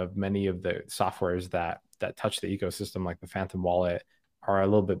design of many of the softwares that touch the ecosystem, like the Phantom Wallet, are a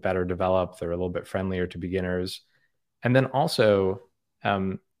little bit better developed. They're a little bit friendlier to beginners. And then also,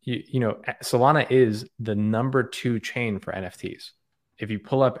 Solana is the number 2 chain for NFTs. If you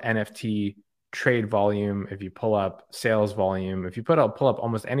pull up NFT trade volume, if you pull up sales volume, if you pull up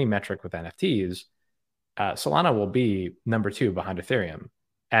almost any metric with NFTs, Solana will be number 2 behind Ethereum.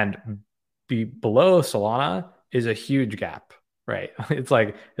 and be below Solana is a huge gap, right? It's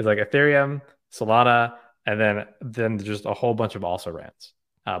like Ethereum, Solana, and then just a whole bunch of also rans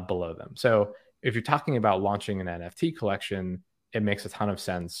below them. So if you're talking about launching an NFT collection, it makes a ton of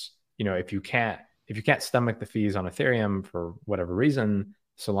sense. If you can't stomach the fees on Ethereum for whatever reason,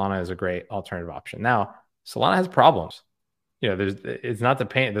 Solana is a great alternative option. Now, Solana has problems. It's not to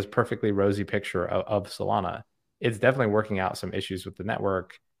paint this perfectly rosy picture of Solana. It's definitely working out some issues with the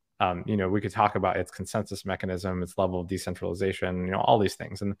network. We could talk about its consensus mechanism, its level of decentralization, all these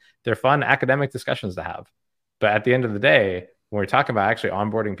things. And they're fun academic discussions to have. But at the end of the day, when we're talking about actually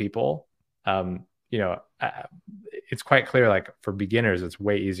onboarding people, it's quite clear, like for beginners, it's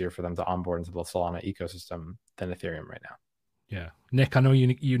way easier for them to onboard into the Solana ecosystem than Ethereum right now. Yeah. Nick, I know you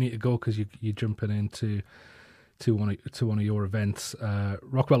need to go because you're jumping into one of your events.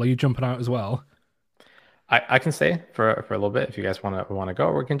 Rockwell, are you jumping out as well? I can stay for a little bit if you guys want to go,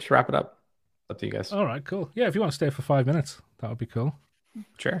 or we can just wrap it up. Up to you guys. All right, cool. Yeah, if you want to stay for 5 minutes, that would be cool.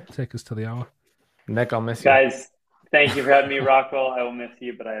 Sure. Take us to the hour. Nick, I'll miss you. Guys, thank you for having me, Rockwell. I will miss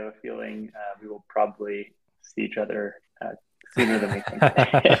you, but I have a feeling we will probably see each other sooner than we think.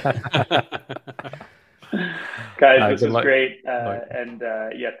 Guys, this was great. Thank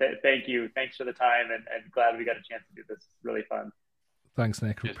you. Thanks for the time, and glad we got a chance to do this. It's really fun. Thanks,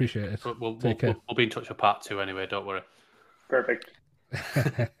 Nick. Appreciate it. We'll be in touch for part 2 anyway. Don't worry. Perfect.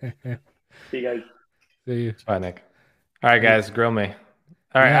 See you guys. See you. Bye, Nick. All right, guys, grill me.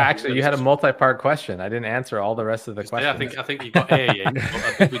 All right. Yeah, actually, you had a multi-part question. I didn't answer all the rest of the questions. Yeah, I think you got A.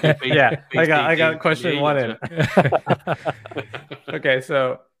 I got question 1 in. Okay,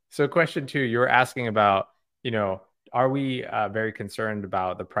 so question 2, you were asking about, are we very concerned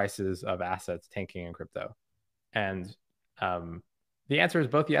about the prices of assets tanking in crypto? And the answer is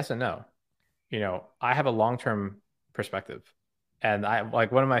both yes and no. I have a long-term perspective, and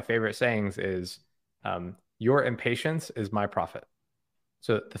one of my favorite sayings is, your impatience is my profit.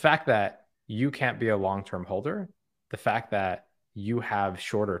 So the fact that you can't be a long-term holder, the fact that you have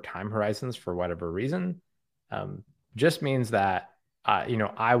shorter time horizons for whatever reason, just means that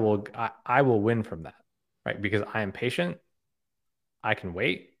I will win from that, right? Because I am patient, I can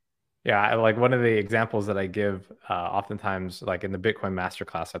wait. Yeah, like one of the examples that I give oftentimes, like in the Bitcoin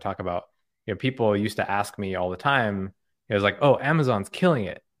Masterclass, I talk about, people used to ask me all the time, it was like, oh, Amazon's killing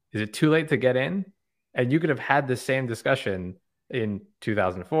it. Is it too late to get in? And you could have had the same discussion in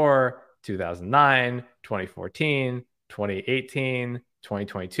 2004, 2009, 2014, 2018,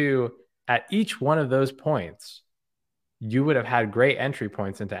 2022. At each one of those points, you would have had great entry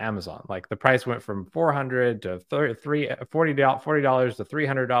points into Amazon. Like the price went from $400 to $40 to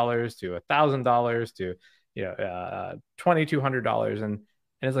 $300 to $1,000 to $2,200, and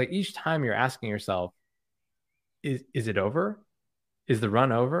it's like each time you're asking yourself, is it over? Is the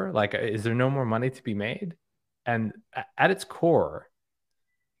run over? Like, is there no more money to be made? And at its core,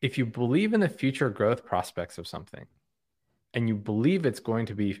 if you believe in the future growth prospects of something, and you believe it's going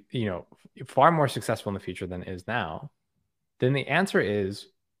to be, far more successful in the future than it is now, then the answer is,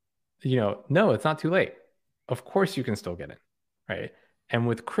 no, it's not too late. Of course you can still get in, right? And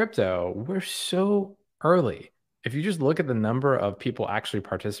with crypto, we're so early. If you just look at the number of people actually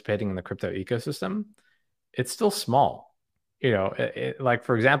participating in the crypto ecosystem, it's still small. Like,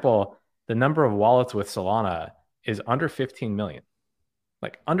 for example, the number of wallets with Solana is under 15 million.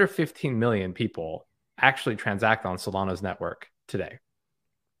 Like under 15 million people actually transact on Solana's network today.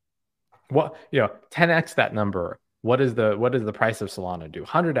 10x that number. What does the price of Solana do?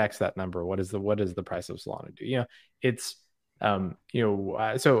 100x that number. What is the price of Solana do?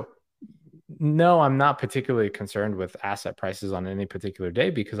 So no, I'm not particularly concerned with asset prices on any particular day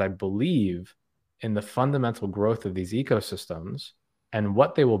because I believe in the fundamental growth of these ecosystems and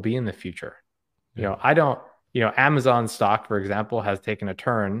what they will be in the future. Yeah. Amazon stock, for example, has taken a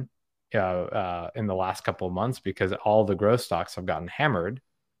turn in the last couple of months because all the growth stocks have gotten hammered.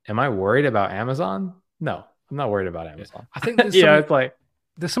 Am I worried about Amazon? No, I'm not worried about Amazon. I think there's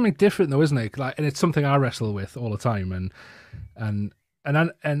there's something different though, isn't it? Like, and it's something I wrestle with all the time. And I know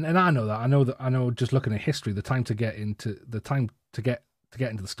that. I know. Just looking at history, the time to get into the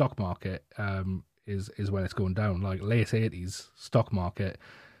stock market is when it's going down. Like late 80s stock market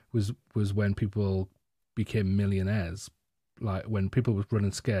was when people became millionaires. Like when people were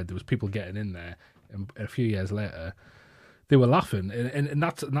running scared, there was people getting in there, and a few years later, they were laughing. And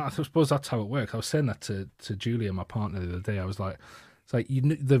that's I suppose that's how it works. I was saying that to Julia, my partner, the other day. I was like, it's like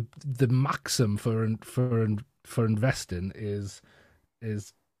the maxim for investing is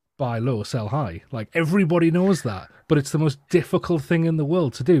buy low, sell high. Like everybody knows that, but it's the most difficult thing in the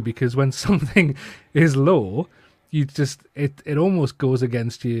world to do because when something is low, you just it almost goes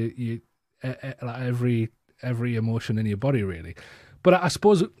against like every emotion in your body, really. But I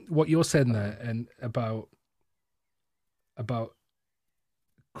suppose what you're saying there and about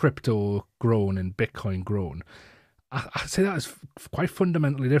crypto grown and Bitcoin grown, I say that is quite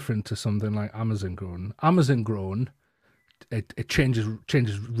fundamentally different to something like Amazon grown. Amazon grown, it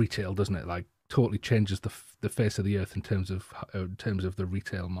changes retail, doesn't it? Like totally changes the face of the earth in terms of the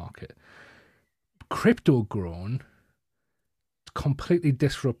retail market. Crypto grown completely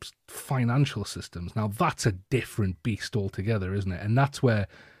disrupts financial systems. Now that's a different beast altogether, isn't it? And that's where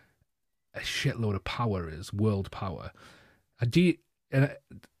a shitload of power is, world power. Do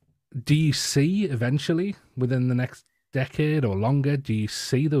you see eventually within the next decade or longer? Do you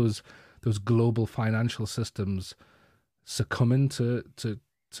see those global financial systems succumbing to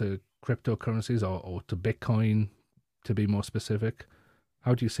cryptocurrencies or to Bitcoin, to be more specific?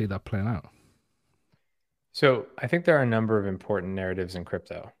 How do you see that playing out? So I think there are a number of important narratives in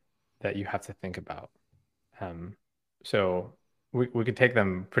crypto that you have to think about. So we could take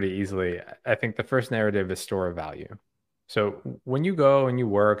them pretty easily. I think the first narrative is store of value. So when you go and you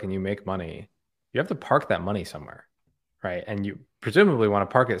work and you make money, you have to park that money somewhere, right? And you presumably want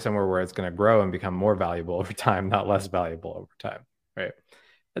to park it somewhere where it's going to grow and become more valuable over time, not less valuable over time, right?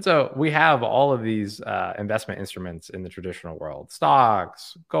 And so we have all of these investment instruments in the traditional world: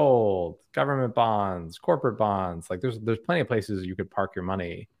 stocks, gold, government bonds, corporate bonds. Like there's plenty of places you could park your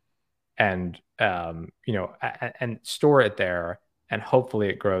money and and store it there, and hopefully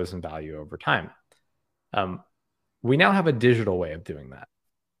it grows in value over time. We now have a digital way of doing that,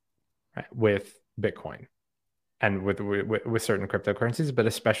 right? With Bitcoin and with certain cryptocurrencies, but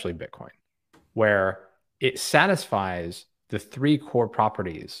especially Bitcoin, where it satisfies the three core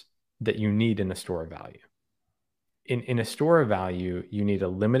properties that you need in a store of value. In a store of value, you need a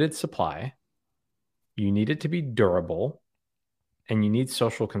limited supply, you need it to be durable, and you need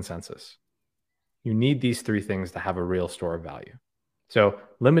social consensus. You need these three things to have a real store of value. So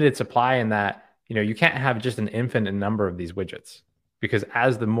limited supply in that, you can't have just an infinite number of these widgets, because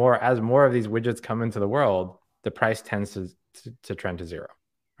as more of these widgets come into the world, the price tends to trend to zero,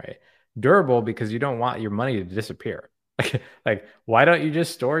 right? Durable, because you don't want your money to disappear. Like, why don't you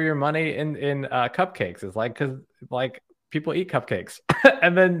just store your money in cupcakes? It's because people eat cupcakes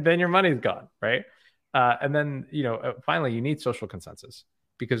and then your money's gone, right? And then, finally, you need social consensus,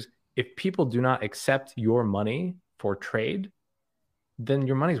 because if people do not accept your money for trade, then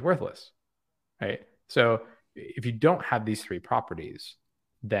your money's worthless, right? So if you don't have these three properties,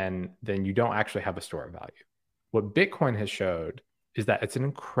 then you don't actually have a store of value. What Bitcoin has showed is that it's an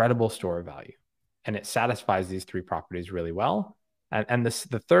incredible store of value, and it satisfies these three properties really well. And the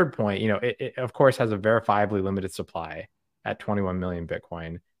third point, it of course has a verifiably limited supply at 21 million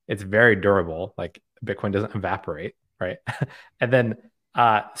Bitcoin. It's very durable. Like Bitcoin doesn't evaporate, right? And then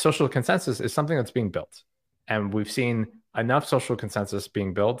social consensus is something that's being built. And we've seen enough social consensus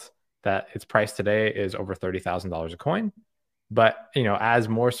being built that its price today is over $30,000 a coin. But, as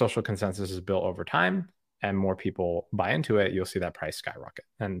more social consensus is built over time and more people buy into it, you'll see that price skyrocket.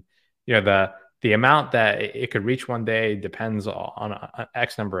 And, the amount that it could reach one day depends on an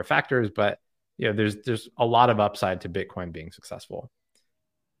X number of factors, but there's a lot of upside to Bitcoin being successful.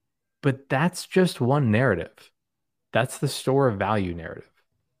 But that's just one narrative. That's the store of value narrative.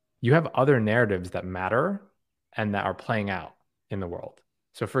 You have other narratives that matter and that are playing out in the world.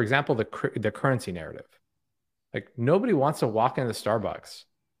 So, for example, the currency narrative. Like, nobody wants to walk into Starbucks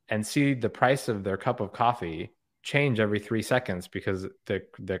and see the price of their cup of coffee change every 3 seconds because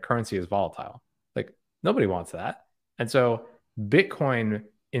the currency is volatile. Like, nobody wants that. And so Bitcoin,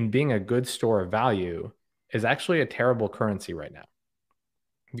 in being a good store of value, is actually a terrible currency right now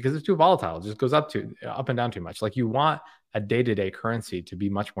because it's too volatile. It just goes up and down too much. Like, you want a day-to-day currency to be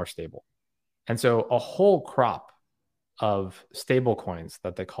much more stable. And so a whole crop of stable coins,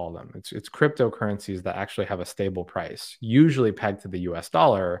 that they call them, it's cryptocurrencies that actually have a stable price, usually pegged to the US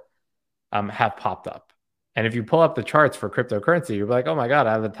dollar, have popped up. And if you pull up the charts for cryptocurrency, you're like, oh my God,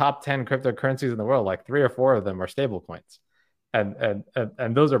 out of the top 10 cryptocurrencies in the world, like 3 or 4 of them are stable coins. And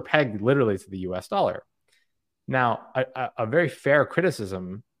those are pegged literally to the US dollar. Now, a very fair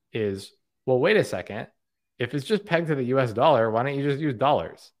criticism is, well, wait a second. If it's just pegged to the US dollar, why don't you just use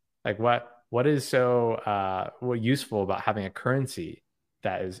dollars? Like, what is so useful about having a currency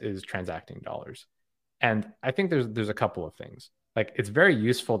that is transacting dollars? And I think there's a couple of things. Like, it's very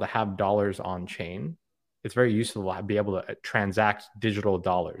useful to have dollars on chain. It's very useful to be able to transact digital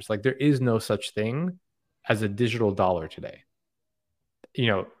dollars. Like, there is no such thing as a digital dollar today.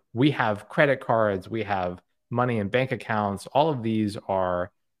 We have credit cards, we have money in bank accounts. All of these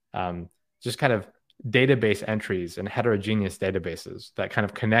are just kind of database entries and heterogeneous databases that kind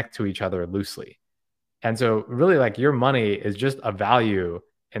of connect to each other loosely. And so really like your money is just a value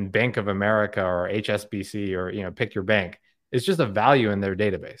in Bank of America or HSBC or, pick your bank. It's just a value in their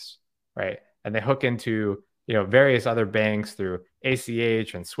database, right? And they hook into, various other banks through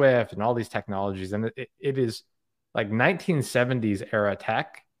ACH and Swift and all these technologies. And it is like 1970s era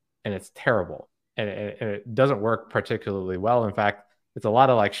tech, and it's terrible. And it doesn't work particularly well. In fact, it's a lot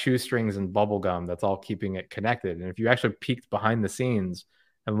of like shoestrings and bubble gum that's all keeping it connected. And if you actually peeked behind the scenes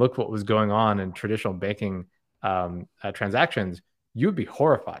and look what was going on in traditional banking transactions, you'd be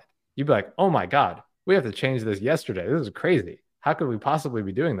horrified. You'd be like, oh my God, we have to change this yesterday. This is crazy. How could we possibly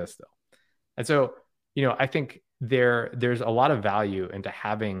be doing this still? And so, I think there's a lot of value into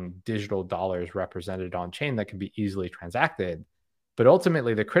having digital dollars represented on chain that can be easily transacted. But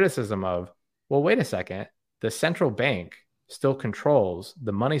ultimately the criticism of, well, wait a second, the central bank still controls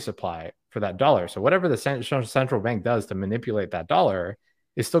the money supply for that dollar. So whatever the central bank does to manipulate that dollar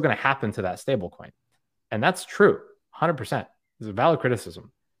is still going to happen to that stablecoin. And that's true, 100%. It's a valid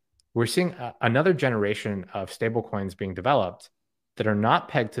criticism. We're seeing another generation of stablecoins being developed that are not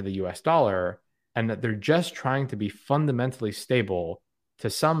pegged to the US dollar, and that they're just trying to be fundamentally stable to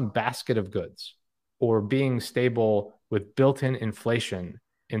some basket of goods, or being stable with built-in inflation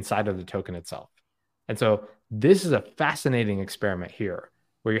inside of the token itself. And so this is a fascinating experiment here,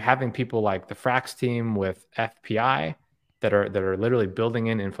 where you're having people like the Frax team with FPI that are literally building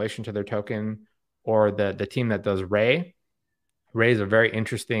in inflation to their token, or the team that does Ray. Ray is a very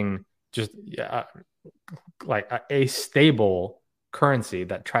interesting, just like a stable currency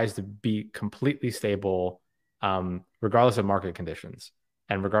that tries to be completely stable, regardless of market conditions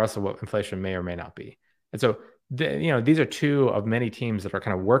and regardless of what inflation may or may not be. And so, these are two of many teams that are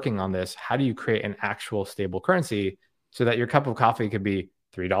kind of working on this. How do you create an actual stable currency so that your cup of coffee could be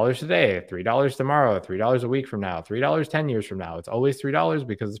 $3 today, $3 tomorrow, $3 a week from now, $3 10 years from now? It's always $3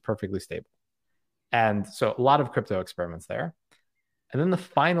 because it's perfectly stable. And so a lot of crypto experiments there. And then the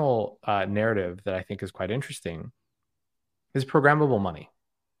final narrative that I think is quite interesting is programmable money.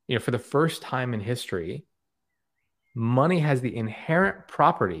 For the first time in history, money has the inherent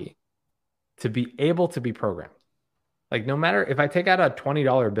property to be able to be programmed. Like, no matter if I take out a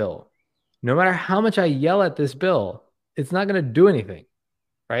 $20 bill, no matter how much I yell at this bill, it's not going to do anything,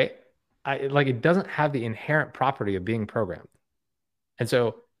 right? It doesn't have the inherent property of being programmed. And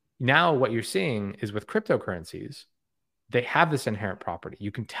so now what you're seeing is with cryptocurrencies, they have this inherent property.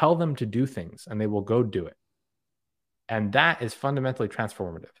 You can tell them to do things and they will go do it. And that is fundamentally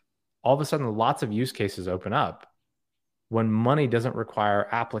transformative. All of a sudden, lots of use cases open up when money doesn't require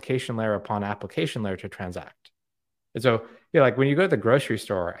application layer upon application layer to transact. And so, like when you go to the grocery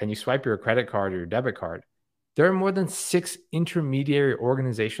store and you swipe your credit card or your debit card, there are more than 6 intermediary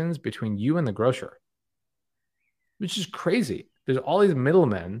organizations between you and the grocer, which is crazy. There's all these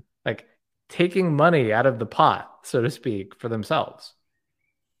middlemen like taking money out of the pot, so to speak, for themselves,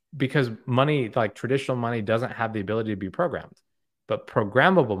 because money, like traditional money, doesn't have the ability to be programmed. But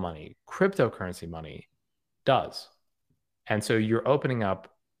programmable money, cryptocurrency money, does. And so you're opening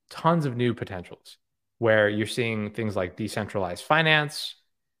up tons of new potentials where you're seeing things like decentralized finance,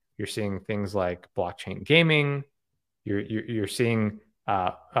 you're seeing things like blockchain gaming, you're seeing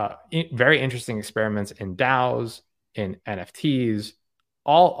very interesting experiments in DAOs, in NFTs,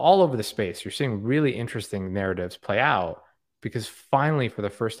 all over the space. You're seeing really interesting narratives play out because finally, for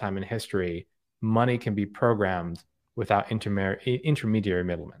the first time in history, money can be programmed without intermediary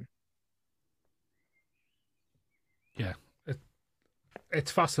middlemen. Yeah,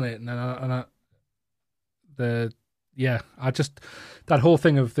 it's fascinating, and that whole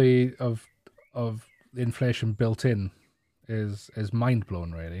thing of the inflation built in is mind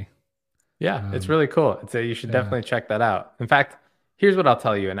blowing, really. Yeah, it's really cool. You should definitely check that out. In fact, here's what I'll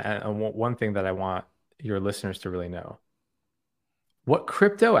tell you, and one thing that I want your listeners to really know: what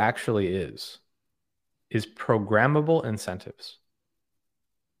crypto actually is programmable incentives.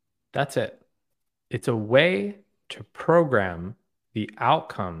 That's it. It's a way to program the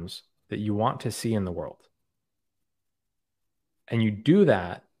outcomes that you want to see in the world. And you do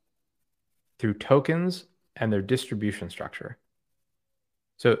that through tokens and their distribution structure.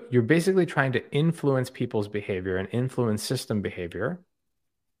 So you're basically trying to influence people's behavior and influence system behavior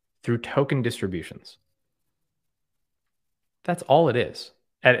through token distributions. That's all it is.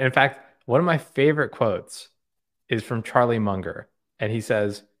 And in fact, one of my favorite quotes is from Charlie Munger. And he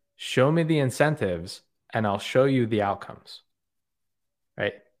says, "Show me the incentives and I'll show you the outcomes."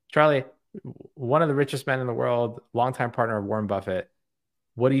 Right? Charlie, one of the richest men in the world, longtime partner of Warren Buffett.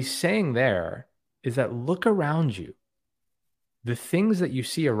 What he's saying there is that look around you. The things that you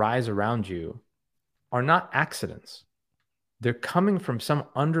see arise around you are not accidents. They're coming from some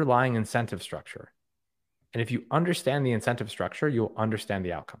underlying incentive structure. And if you understand the incentive structure, you'll understand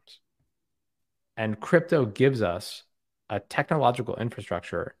the outcomes. And crypto gives us a technological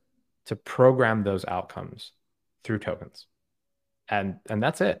infrastructure to program those outcomes through tokens. And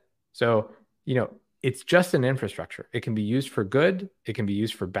that's it. So, it's just an infrastructure. It can be used for good. It can be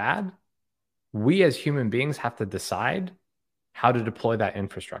used for bad. We as human beings have to decide how to deploy that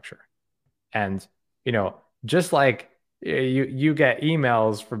infrastructure. And, just like you get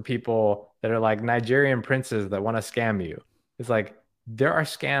emails from people that are like Nigerian princes that want to scam you. It's like there are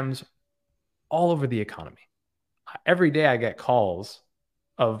scams all over the economy. Every day I get calls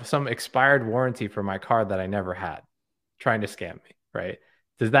of some expired warranty for my car that I never had trying to scam me, right?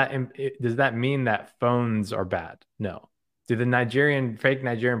 Does that mean that phones are bad? No. Do the fake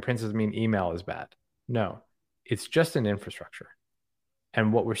Nigerian princes mean email is bad? No. It's just an infrastructure.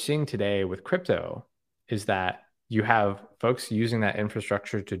 And what we're seeing today with crypto is that you have folks using that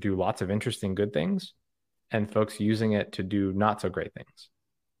infrastructure to do lots of interesting good things and folks using it to do not so great things.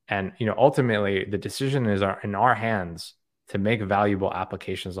 And ultimately, the decision is in our hands to make valuable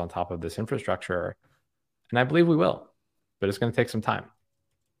applications on top of this infrastructure. And I believe we will, but it's going to take some time.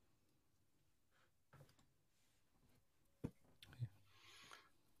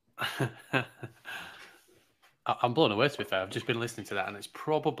 I'm blown away, to be fair. I've just been listening to that, and it's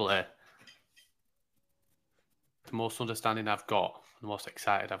probably the most understanding I've got, the most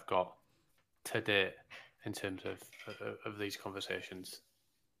excited I've got to date in terms of these conversations,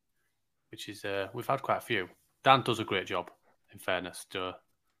 which is we've had quite a few. Dan does a great job, in fairness. Dan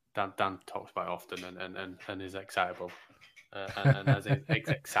talks about it often and is excitable and as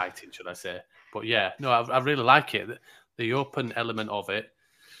exciting, should I say? But yeah, no, I really like it. The open element of it,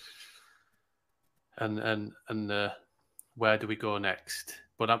 and where do we go next?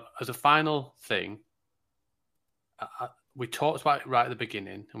 But as a final thing, we talked about it right at the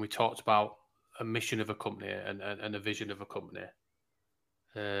beginning, and we talked about a mission of a company and a vision of a company.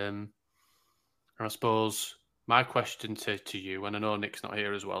 And I suppose my question to you, and I know Nick's not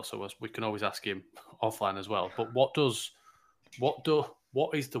here as well, so we can always ask him offline as well. But what is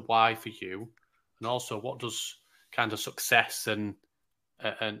the why for you, and also what does kind of success and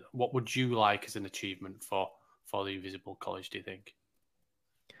what would you like as an achievement for the Invisible College, do you think?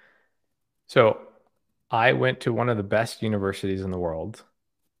 So I went to one of the best universities in the world,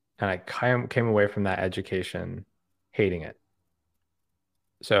 and I came away from that education hating it.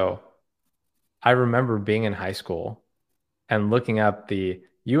 So I remember being in high school and looking up the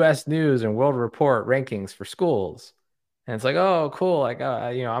U.S. News and World Report rankings for schools. And it's like, oh, cool. Like,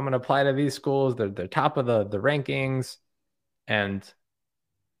 I'm going to apply to these schools. They're top of the rankings. And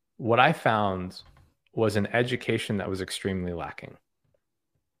what I found was an education that was extremely lacking.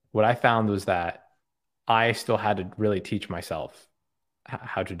 What I found was that I still had to really teach myself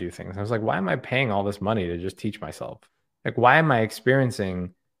how to do things. I was like, why am I paying all this money to just teach myself? Like, why am I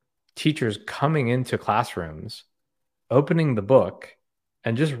experiencing teachers coming into classrooms, opening the book,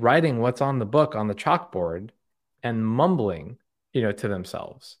 and just writing what's on the book on the chalkboard and mumbling, to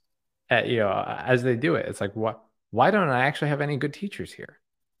themselves, as they do it? It's like, why don't I actually have any good teachers here?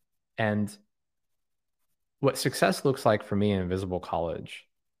 And what success looks like for me in Invisible College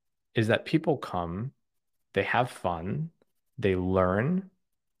is that people come, they have fun, they learn,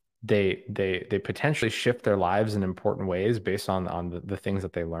 they potentially shift their lives in important ways based on the things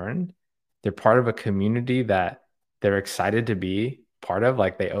that they learned. They're part of a community that they're excited to be part of.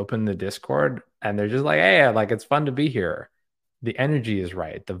 Like, they open the Discord and they're just like, hey, like, it's fun to be here. The energy is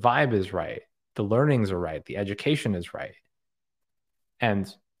right. The vibe is right. The learnings are right. The education is right.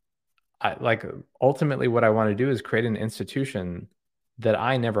 And ultimately what I want to do is create an institution that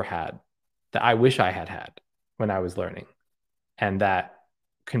I never had, that I wish I had when I was learning, and that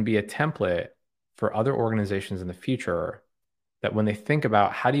can be a template for other organizations in the future, that when they think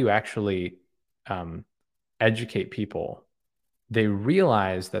about how do you actually educate people, they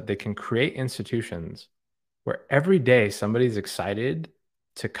realize that they can create institutions where every day somebody's excited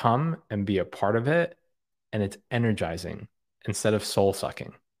to come and be a part of it, and it's energizing instead of soul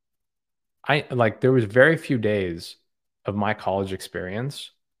sucking. There was very few days of my college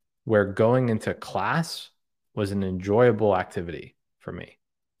experience where going into class was an enjoyable activity for me.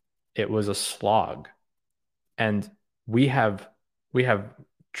 It was a slog. And we have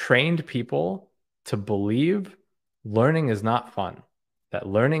trained people to believe learning is not fun, that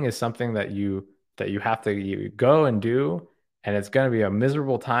learning is something that you have to go and do, and it's going to be a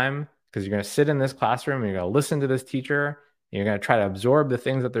miserable time because you're going to sit in this classroom and you're going to listen to this teacher. You're going to try to absorb the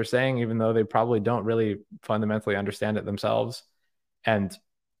things that they're saying, even though they probably don't really fundamentally understand it themselves. And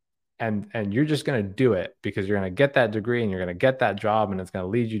and you're just going to do it because you're going to get that degree and you're going to get that job and it's going to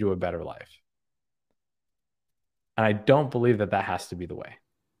lead you to a better life. And I don't believe that that has to be the way.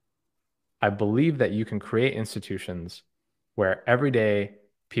 I believe that you can create institutions where every day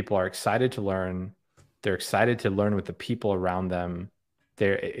people are excited to learn. They're excited to learn with the people around them.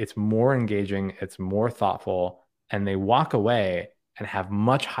 It's more engaging, it's more thoughtful, and they walk away and have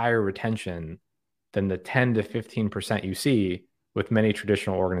much higher retention than the 10 to 15% you see with many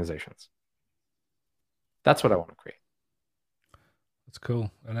traditional organizations. That's what I want to create. That's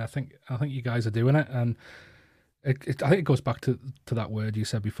cool. And I think you guys are doing it. And I think it goes back to that word you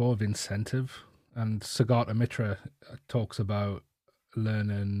said before of incentive. And Saugata Mitra talks about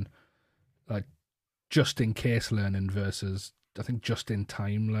learning, like just in case learning versus I think just in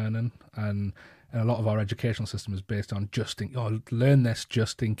time learning. And a lot of our educational system is based on learn this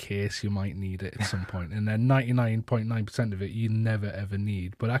just in case you might need it at some point. And then 99.9% of it you never ever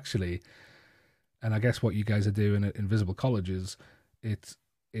need. But actually, and I guess what you guys are doing at Invisible College is it's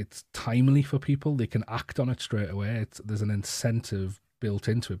timely for people. They can act on it straight away. There's an incentive built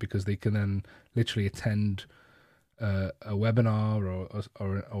into it because they can then literally attend a webinar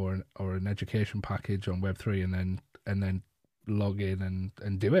or an education package on Web3 and then log in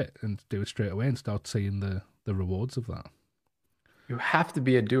and do it straight away and start seeing the rewards of that. You have to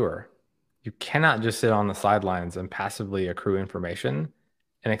be a doer. You cannot just sit on the sidelines and passively accrue information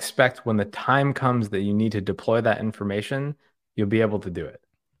and expect when the time comes that you need to deploy that information, you'll be able to do it.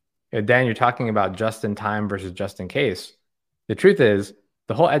 Dan, you're talking about just in time versus just in case. The truth is,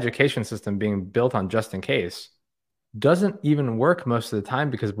 the whole education system being built on just in case doesn't even work most of the time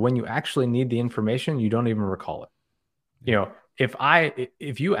because when you actually need the information, you don't even recall it. You know,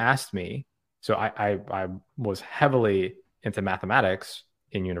 if you asked me, so I was heavily into mathematics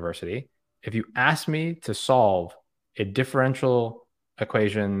in university. If you asked me to solve a differential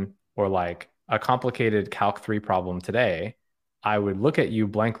equation or like a complicated Calc 3 problem today, I would look at you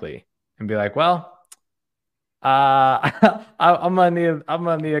blankly and be like, well, I'm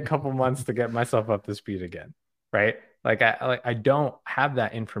gonna need a couple months to get myself up to speed again, right? Like I don't have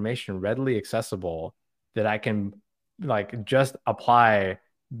that information readily accessible that I can like just apply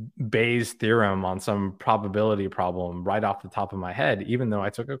Bayes' theorem on some probability problem right off the top of my head, even though I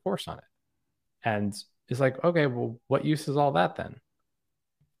took a course on it. And it's like, okay, well, what use is all that then?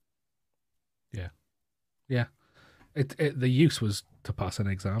 Yeah. The use was to pass an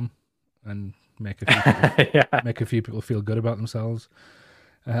exam and make a few people, make a few people feel good about themselves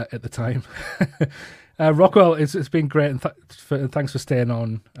at the time. Rockwell, it's been great, and thanks for staying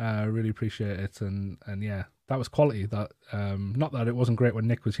on. I really appreciate it. And yeah, that was quality. That not that it wasn't great when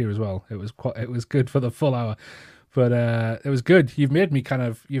Nick was here as well. It was good for the full hour, but it was good. You've made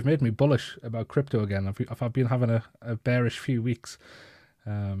me bullish about crypto again. I've been having a bearish few weeks.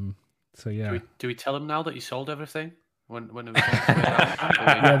 So yeah. Do we tell him now that he sold everything? When it was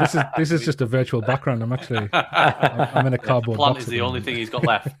yeah, this is just a virtual background. I'm in a cardboard box. The plant box is the only thing he's got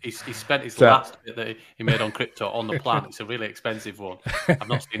left. He spent his last bit that he made on crypto on the plant. It's a really expensive one. I've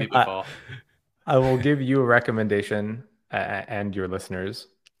not seen it before. I will give you a recommendation and your listeners.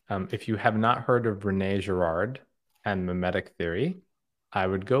 If you have not heard of Rene Girard and mimetic theory, I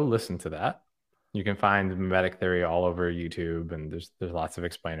would go listen to that. You can find mimetic theory all over YouTube, and there's lots of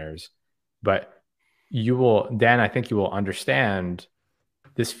explainers. But you will, Dan, I think you will understand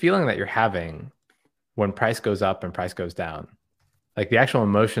this feeling that you're having when price goes up and price goes down, like the actual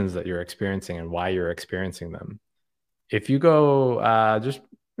emotions that you're experiencing and why you're experiencing them. If you go just,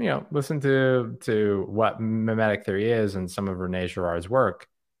 listen to what mimetic theory is and some of Rene Girard's work,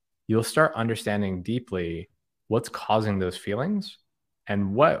 you'll start understanding deeply what's causing those feelings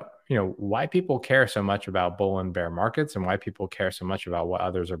and why people care so much about bull and bear markets and why people care so much about what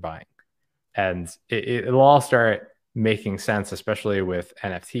others are buying. And it'll all start making sense, especially with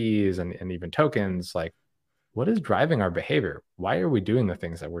NFTs and even tokens. Like, what is driving our behavior? Why are we doing the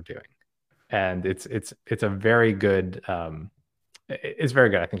things that we're doing? And it's a very good. It's very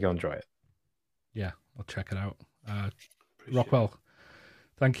good. I think you'll enjoy it. Yeah, I'll check it out. Rockwell,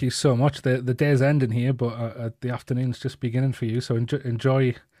 thank you so much. The day's ending here, but the afternoon's just beginning for you. So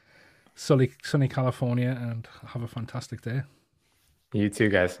enjoy sunny California and have a fantastic day. You too,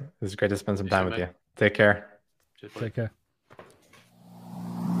 guys. It was great to spend some time with you. Take care. Take care.